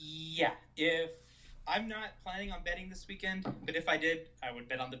 So, yeah, if I'm not planning on betting this weekend, but if I did, I would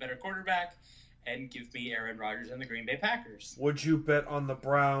bet on the better quarterback and give me Aaron Rodgers and the Green Bay Packers. Would you bet on the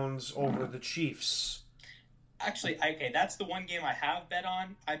Browns over the Chiefs? Actually, okay, that's the one game I have bet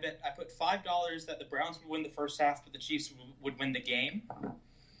on. I put $5 that the Browns would win the first half, but the Chiefs would win the game.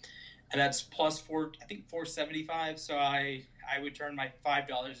 And that's plus $475, so I would turn my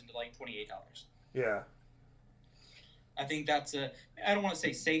 $5 into $28. Yeah. I think that's I don't want to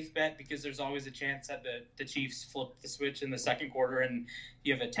say safe bet because there's always a chance that the Chiefs flip the switch in the second quarter and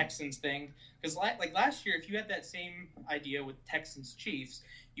you have a Texans thing. Because last year, if you had that same idea with Texans-Chiefs,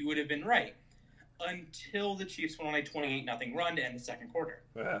 you would have been right. Until the Chiefs went on a 28-0 run to end the second quarter.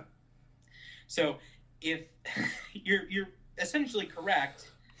 Yeah. So if you're essentially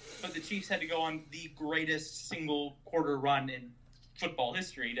correct, but the Chiefs had to go on the greatest single quarter run in football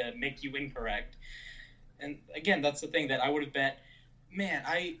history to make you incorrect. And again, that's the thing that I would have bet. Man,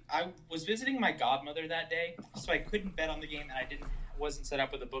 I was visiting my godmother that day, so I couldn't bet on the game, and I wasn't set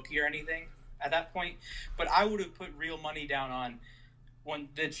up with a bookie or anything at that point. But I would have put real money down on when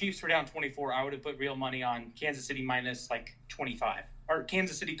the Chiefs were down 24. I would have put real money on Kansas City minus like 25, or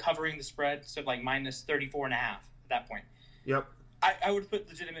Kansas City covering the spread, so like minus 34.5 at that point. Yep. I would put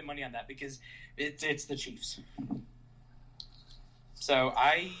legitimate money on that because it's the Chiefs. So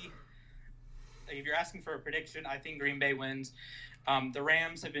if you're asking for a prediction, I think Green Bay wins. The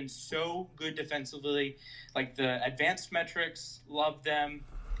Rams have been so good defensively. Like the advanced metrics, love them.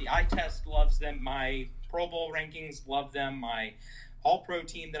 The eye test loves them. My Pro Bowl rankings love them. My All-Pro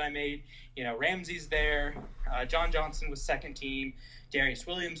team that I made, Ramsey's there. John Johnson was second team. Darius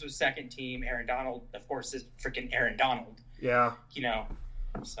Williams was second team. Aaron Donald, of course, is freaking Aaron Donald. Yeah.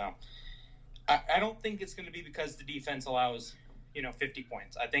 So I don't think it's going to be because the defense allows, 50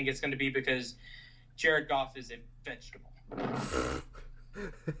 points. I think it's going to be because Jared Goff is a vegetable.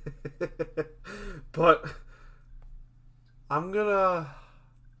 But I'm either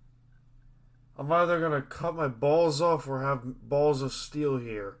going to cut my balls off or have balls of steel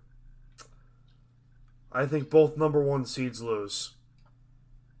here. I think both number one seeds lose.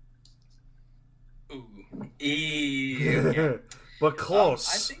 Ooh. Yeah. But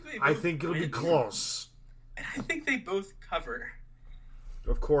close. I think it'll be close. And I think they both cover.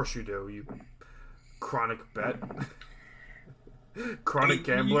 Of course you do, you chronic bet. Chronic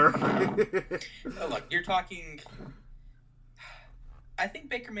gambler. Look, you're talking... I think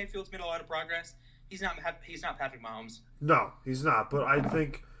Baker Mayfield's made a lot of progress. He's not Patrick Mahomes. No, he's not. But I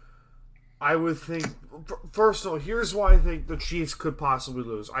would think... First of all, here's why I think the Chiefs could possibly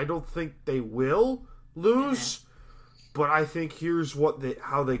lose. I don't think they will lose, but I think here's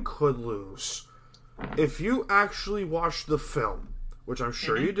how they could lose. If you actually watch the film, which I'm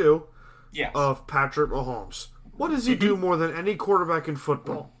sure you do, yes, of Patrick Mahomes, what does he do more than any quarterback in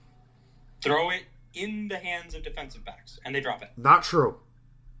football? Throw it in the hands of defensive backs, and they drop it. Not true.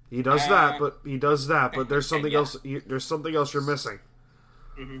 He does that, but there's something else. There's something else you're missing.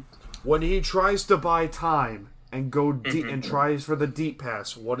 Mm-hmm. When he tries to buy time and go deep and tries for the deep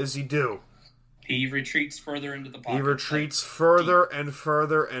pass, what does he do? He retreats further into the pocket. He retreats further and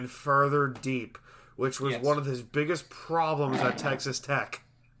further and further deep, which was one of his biggest problems at Texas Tech.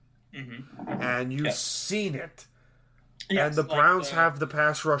 Mm-hmm. And you've seen it. Yes, and the Browns have the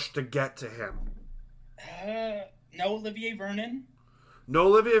pass rush to get to him. No Olivier Vernon. No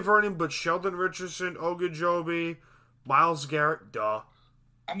Olivier Vernon, but Sheldon Richardson, Ogunjobi, Myles Garrett, duh.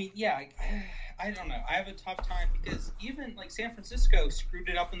 I mean, yeah, I don't know. I have a tough time because even like San Francisco screwed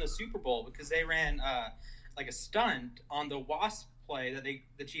it up in the Super Bowl because they ran like a stunt on the Wasp play that the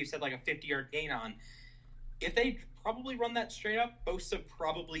Chiefs had like a 50-yard gain on. If they probably run that straight up, Bosa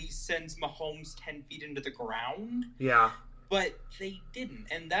probably sends Mahomes 10 feet into the ground. Yeah. But they didn't,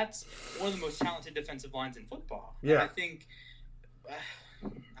 and that's one of the most talented defensive lines in football. Yeah. And I think,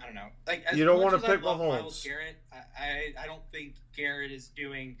 I don't know. Like, you don't want to pick Mahomes. Mahomes. Garrett, I don't think Garrett is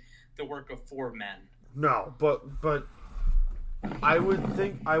doing the work of four men. No, but I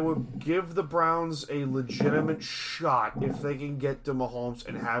would give the Browns a legitimate shot if they can get to Mahomes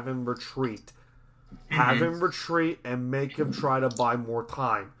and have him retreat. Have him retreat and make him try to buy more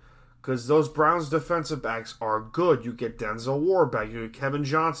time. Because those Browns defensive backs are good. You get Denzel Ward back. You get Kevin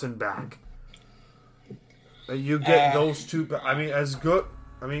Johnson back. You get those two back. I mean, as good.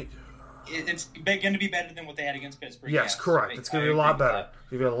 I mean, it's going to be better than what they had against Pittsburgh. Yes, correct. It's going to be a lot better.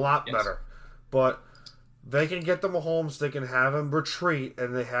 It's going to be a lot better. But they can get the Mahomes. They can have him retreat,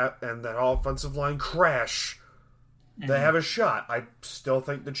 and that offensive line crash. They have a shot. I still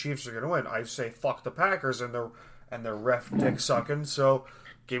think the Chiefs are going to win. I say fuck the Packers and their ref dick sucking. So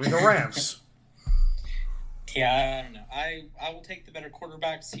give me the Rams. Yeah, I don't know. I will take the better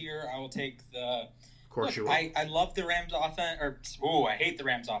quarterbacks here. I will take the. Of course you will. I love the Rams offense. I hate the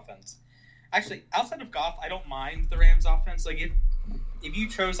Rams offense. Actually, outside of Goff, I don't mind the Rams offense. Like if you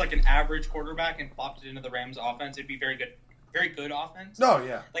chose like an average quarterback and plopped it into the Rams offense, it'd be very good offense. No,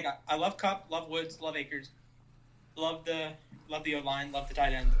 yeah. Like I love Kupp, love Woods, love Akers. Love the O-line, love the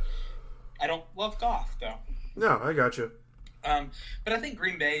tight end. I don't love Goff, though. No, I got you. But I think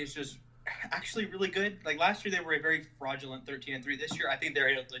Green Bay is just actually really good. Like, last year they were a very fraudulent 13-3. This year I think they're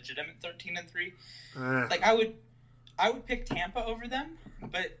a legitimate 13-3. Like, I would pick Tampa over them,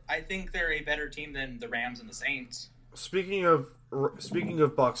 but I think they're a better team than the Rams and the Saints. Speaking of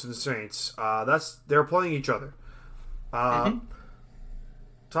Bucs and Saints, they're playing each other.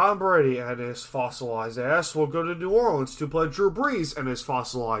 Tom Brady and his fossilized ass will go to New Orleans to play Drew Brees and his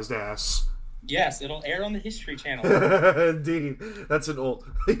fossilized ass. Yes, it'll air on the History Channel. Indeed. That's an old...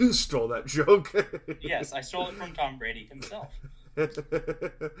 You stole that joke. Yes, I stole it from Tom Brady himself.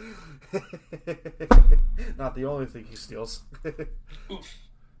 Not the only thing he steals. Oof.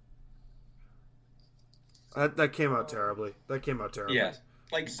 That came out terribly. Yeah,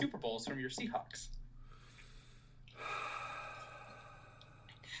 like Super Bowls from your Seahawks.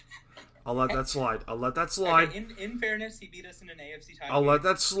 I'll let that slide. Okay, in fairness, he beat us in an AFC title I'll game. let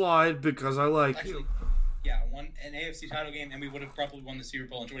that slide because I like you. Yeah, won an AFC title game, and we would have probably won the Super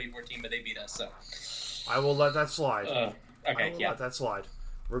Bowl in 2014, but they beat us, so. I will let that slide. Okay, let that slide.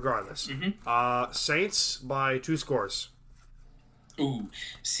 Regardless. Mm-hmm. Saints by 2 scores. Ooh.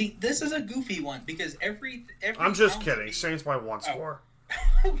 See, this is a goofy one, because every I'm just kidding. Saints by 1 score.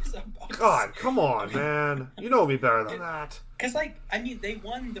 I was about to God, come on, man. You know me better than that. Because, they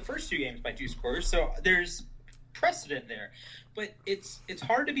won the first 2 games by 2 scores, so there's precedent there. But it's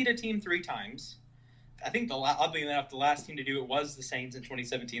hard to beat a team 3 times. I think, oddly enough, the last team to do it was the Saints in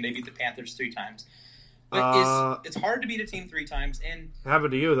 2017. They beat the Panthers 3 times. But it's hard to beat a team 3 times. And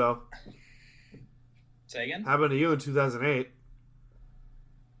happened to you, though. Say again? Happened to you in 2008.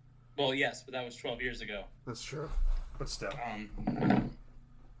 Well, yes, but that was 12 years ago. That's true. But still.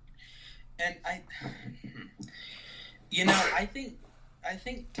 And I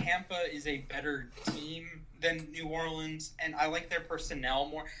think Tampa is a better team than New Orleans, and I like their personnel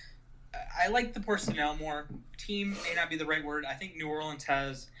more. I like the personnel more. Team may not be the right word. I think New Orleans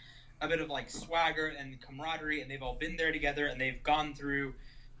has a bit of swagger and camaraderie, and they've all been there together, and they've gone through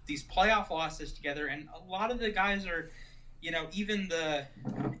these playoff losses together. And a lot of the guys are, even the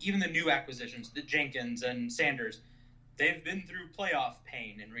new acquisitions, the Jenkins and Sanders, they've been through playoff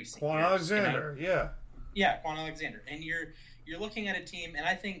pain in recent years. Quan Alexander, yeah. Yeah, Quan Alexander. And you're looking at a team, and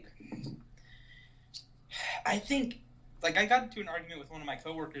I think I got into an argument with one of my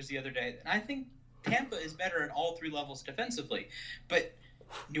coworkers the other day, and I think Tampa is better at all 3 levels defensively. But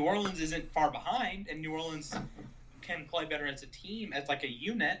New Orleans isn't far behind, and New Orleans can play better as a team, as a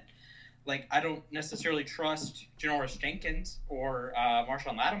unit. I don't necessarily trust Janoris Jenkins or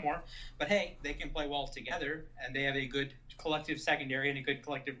Marshawn Lattimore, but hey, they can play well together, and they have a good collective secondary and a good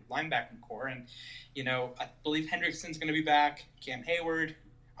collective linebacking core. And, I believe Hendrickson's going to be back, Cam Hayward,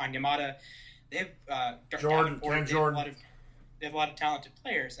 Onyemata. They have Jordan. They have a lot of talented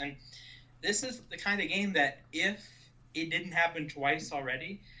players. And this is the kind of game that if it didn't happen twice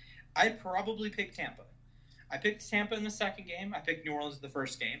already, I'd probably pick Tampa. I picked Tampa in the second game. I picked New Orleans in the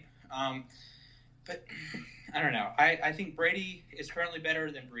first game. But I don't know. I think Brady is currently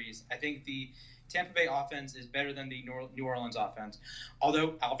better than Brees. I think the Tampa Bay offense is better than the New Orleans offense.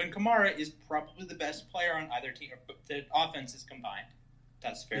 Although Alvin Kamara is probably the best player on either team. The offense is combined.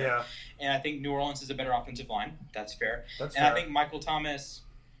 That's fair. Yeah. And I think New Orleans is a better offensive line. That's fair. That's and fair. I think Michael Thomas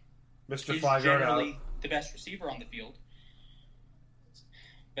Mr. is Flygard generally out. the best receiver on the field.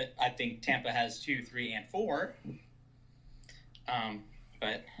 But I think Tampa has 2, 3, and 4.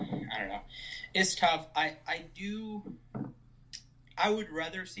 But I don't know. It's tough. I would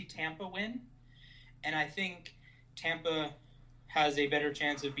rather see Tampa win, and I think Tampa has a better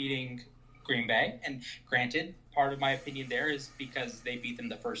chance of beating Green Bay. And granted, part of my opinion there is because they beat them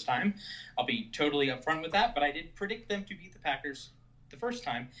the first time. I'll be totally upfront with that, but I did predict them to beat the Packers the first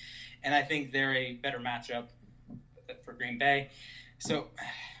time, and I think they're a better matchup for Green Bay. So,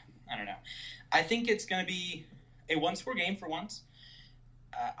 I don't know. I think it's going to be a one-score game for once.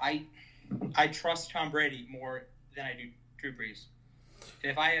 I trust Tom Brady more than I do Drew Brees.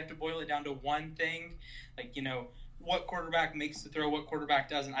 If I have to boil it down to one thing, what quarterback makes the throw, what quarterback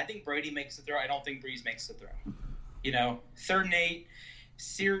doesn't, I think Brady makes the throw. I don't think Brees makes the throw. 3rd and 8,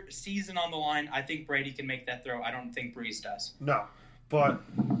 season on the line, I think Brady can make that throw. I don't think Brees does. No, but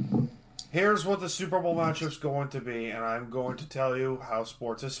here's what the Super Bowl matchup's going to be, and I'm going to tell you how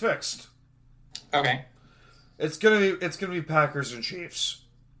sports is fixed. Okay. It's gonna be Packers and Chiefs.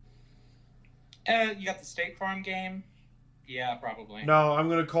 You got the State Farm game? Yeah, probably. No, I'm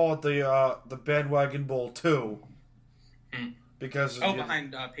gonna call it the Bandwagon Bowl 2. Because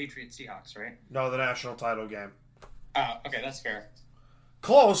behind Patriots Seahawks, right? No, the national title game. Okay, that's fair.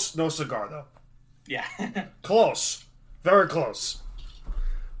 Close, no cigar though. Yeah. Close, very close,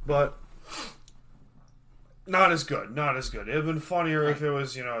 but not as good. Not as good. It'd been funnier if it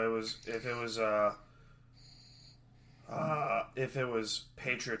was, if it was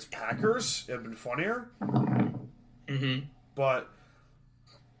Patriots Packers. It'd been funnier. Mm-hmm. But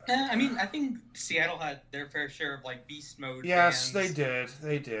I think Seattle had their fair share of beast mode. Yes, fans.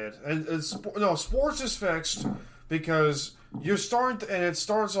 they did. And sports is fixed because you're starting and it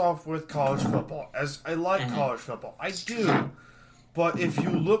starts off with college football. As I like college football, I do, but if you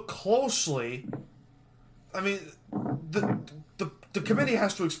look closely, I mean, the committee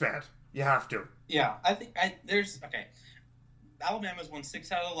has to expand. You have to. Yeah, I think Alabama's won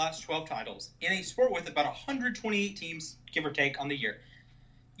 6 out of the last 12 titles in a sport with about 128 teams, give or take, on the year.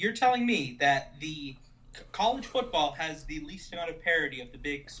 You're telling me that the college football has the least amount of parity of the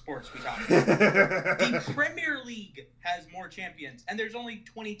big sports we talk about. The Premier League has more champions, and there's only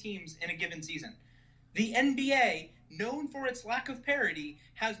 20 teams in a given season. The NBA, known for its lack of parity,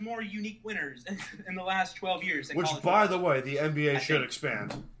 has more unique winners in the last 12 years. Which, by the way, the NBA should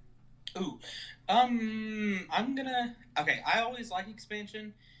expand. Ooh. I always like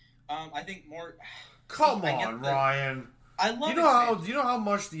expansion. I think more... Come on, Ryan. I love you know how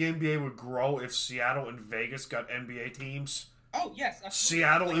much the NBA would grow if Seattle and Vegas got NBA teams? Oh, yes. Absolutely.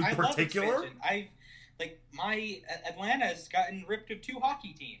 Seattle in particular? Atlanta has gotten ripped of 2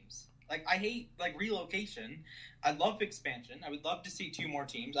 hockey teams. Like, I hate, relocation. I love expansion. I would love to see 2 more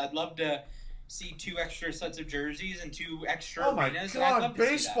teams. I'd love to see 2 extra sets of jerseys and 2 extra arenas. Oh my God,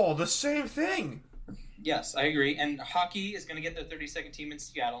 baseball, the same thing. Yes, I agree. And hockey is going to get their 32nd team in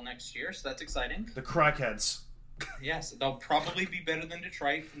Seattle next year, so that's exciting. The Crackheads. Yes, they'll probably be better than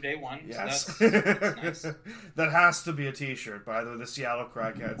Detroit from day one. Yes. So that's nice. That has to be a t-shirt, by the way, the Seattle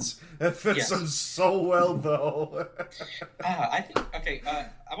Crackheads. It fits them so well, though. I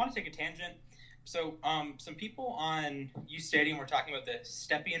want to take a tangent. So, some people on U Stadium were talking about the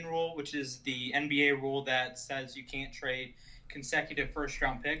Stepien rule, which is the NBA rule that says you can't trade consecutive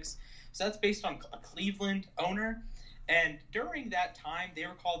first-round picks. So that's based on a Cleveland owner. And during that time, they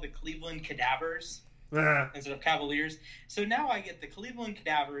were called the Cleveland Cadavers. Instead of Cavaliers. So now I get the Cleveland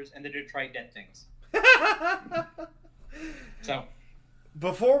Cadavers and the Detroit Dead Things. So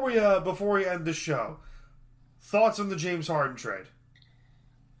before we end the show, thoughts on the James Harden trade?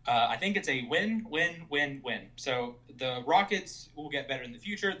 I think it's a win-win-win-win. So the Rockets will get better in the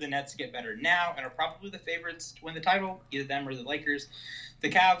future. The Nets get better now and are probably the favorites to win the title, either them or the Lakers. The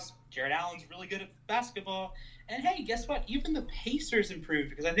Cavs, Jared Allen's really good at basketball. And hey, guess what? Even the Pacers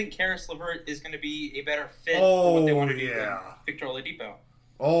improved because I think Karis LeVert is going to be a better fit for what they want to do than Victor Oladipo.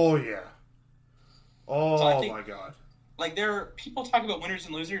 Oh, yeah. Oh, so my God. There are people talk about winners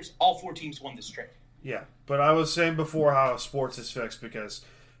and losers. All 4 teams won this trade. Yeah, but I was saying before how sports is fixed because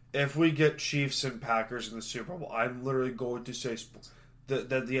if we get Chiefs and Packers in the Super Bowl, I'm literally going to say that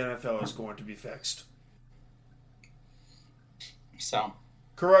the NFL is going to be fixed. So.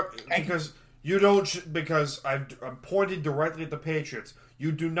 Correct, because... You don't, because I'm pointing directly at the Patriots.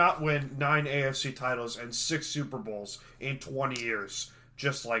 You do not win 9 AFC titles and 6 Super Bowls in 20 years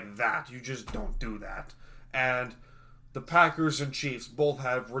just like that. You just don't do that. And the Packers and Chiefs both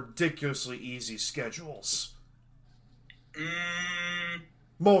have ridiculously easy schedules.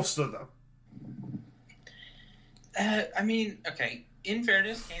 Most of them. Okay. In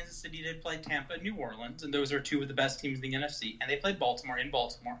fairness, Kansas City did play Tampa and New Orleans, and those are 2 of the best teams in the NFC. And they played Baltimore in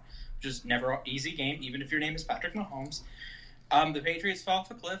Baltimore. Just never an easy game, even if your name is Patrick Mahomes. The Patriots fell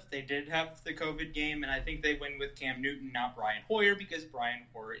off a cliff. They did have the COVID game, and I think they win with Cam Newton, not Brian Hoyer, because Brian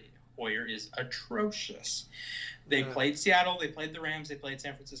Hoyer is atrocious. They played Seattle, they played the Rams, they played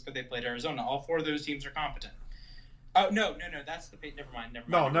San Francisco, they played Arizona. All 4 of those teams are competent. Oh, no, that's the – never mind.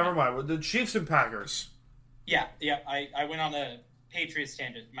 Never mind. The Chiefs and Packers. Yeah, I went on a Patriots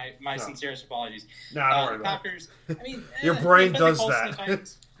tangent. My sincerest apologies. No, don't worry about Packers, it. I mean – Your brain does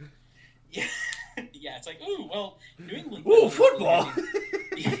that. Yeah, it's like, ooh, well, New England. Ooh, football.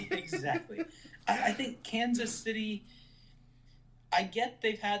 Exactly. I think Kansas City. I get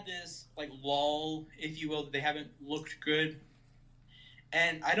they've had this lull, if you will, that they haven't looked good,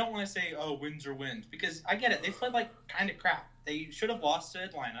 and I don't want to say wins or wins because I get it. They played kind of crap. They should have lost to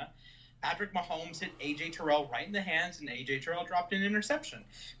Atlanta. Patrick Mahomes hit A.J. Terrell right in the hands, and A.J. Terrell dropped an interception.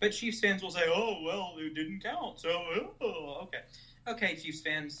 But Chiefs fans will say, "Oh, well, it didn't count." So, okay. Okay, Chiefs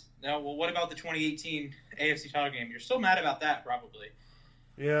fans. Now, well, what about the 2018 AFC title game? You're still mad about that, probably.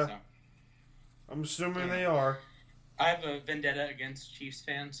 Yeah. So, I'm assuming they are. I have a vendetta against Chiefs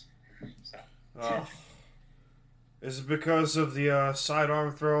fans. So. Is it because of the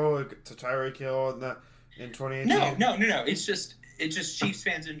sidearm throw to Tyreek Hill in 2018? No. It's just Chiefs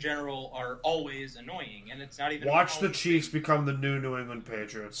fans in general are always annoying, and it's not even. Watch the Chiefs become the new New England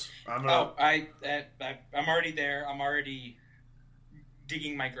Patriots. I'm already there. I'm already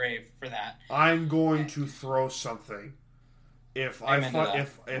digging my grave for that. I'm going to throw something. If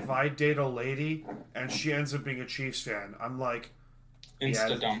I date a lady and she ends up being a Chiefs fan, I'm like,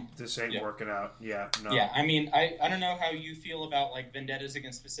 Insta-dump. This ain't working out. Yeah, no. Yeah, I mean, I don't know how you feel about like vendettas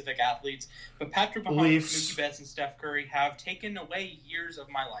against specific athletes, but Patrick Mahomes, Leafs. Mookie Betts, and Steph Curry have taken away years of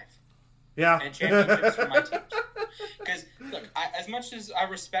my life. Yeah. And championships for my teams. Because look, as much as I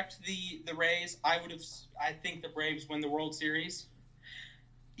respect the Rays, I think the Braves win the World Series.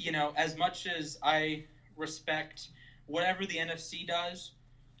 You know, as much as I respect whatever the NFC does,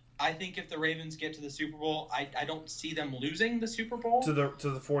 I think if the Ravens get to the Super Bowl, I don't see them losing the Super Bowl. To the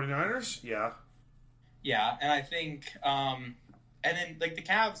 49ers? Yeah. Yeah, and I think and then like the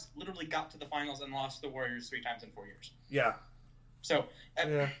Cavs literally got to the finals and lost to the Warriors 3 times in 4 years. Yeah. So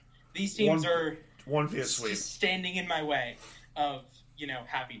these teams are one via sweep standing in my way of, you know,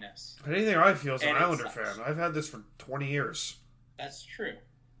 happiness. Anything I feel as an And Islander fan. I've had this for 20 years. That's true.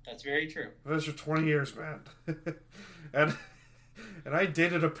 That's very true. I've had this for 20 years, man. And I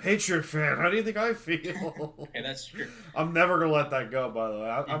dated a Patriot fan. How do you think I feel? Okay, that's true. I'm never gonna let that go. By the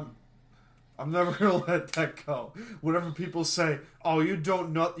way, I'm never gonna let that go. Whenever people say, "Oh, you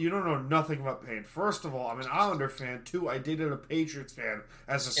don't know nothing about pain." First of all, I'm an Islander fan. 2, I dated a Patriots fan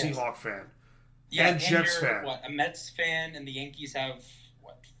as a Seahawk fan. Yeah, and Jets you're, fan. A Mets fan, and the Yankees have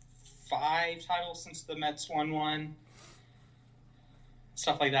 5 titles since the Mets won one.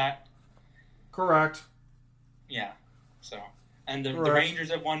 Stuff like that. Correct. Yeah. So, and the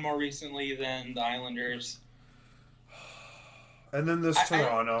Rangers have won more recently than the Islanders. And then this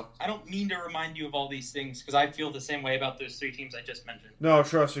Toronto. I don't mean to remind you of all these things because I feel the same way about those 3 teams I just mentioned. No,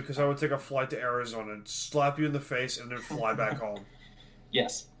 trust me, because I would take a flight to Arizona and slap you in the face and then fly back home.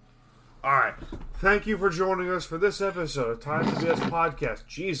 Yes. All right. Thank you for joining us for this episode of Time to BS Podcast.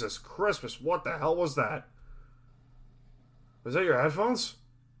 Jesus Christmas, what the hell was that? Was that your headphones?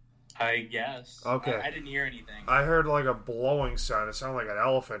 I guess. Okay. I didn't hear anything. I heard like a blowing sound. It sounded like an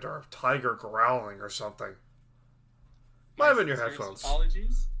elephant or a tiger growling or something. Might have been your headphones.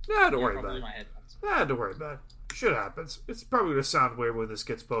 Apologies. Nah, don't worry about Probably it. my headphones. Nah, don't worry about it. Shit happens. It's probably going to sound weird when this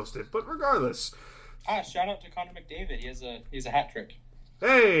gets posted. But regardless. Shout out to Connor McDavid. He's a hat trick.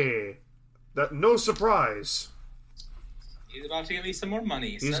 Hey! No surprise. He's about to give me some more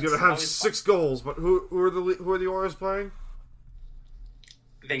money. So He's going to have 6 goals. But who are the Oilers playing?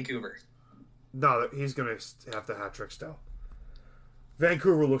 Vancouver. No, he's going to have the hat trick still.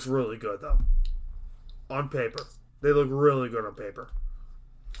 Vancouver looks really good, though. On paper. They look really good on paper.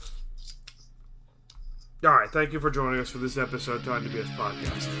 All right, thank you for joining us for this episode of Time to BS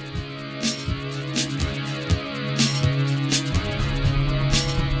Podcast.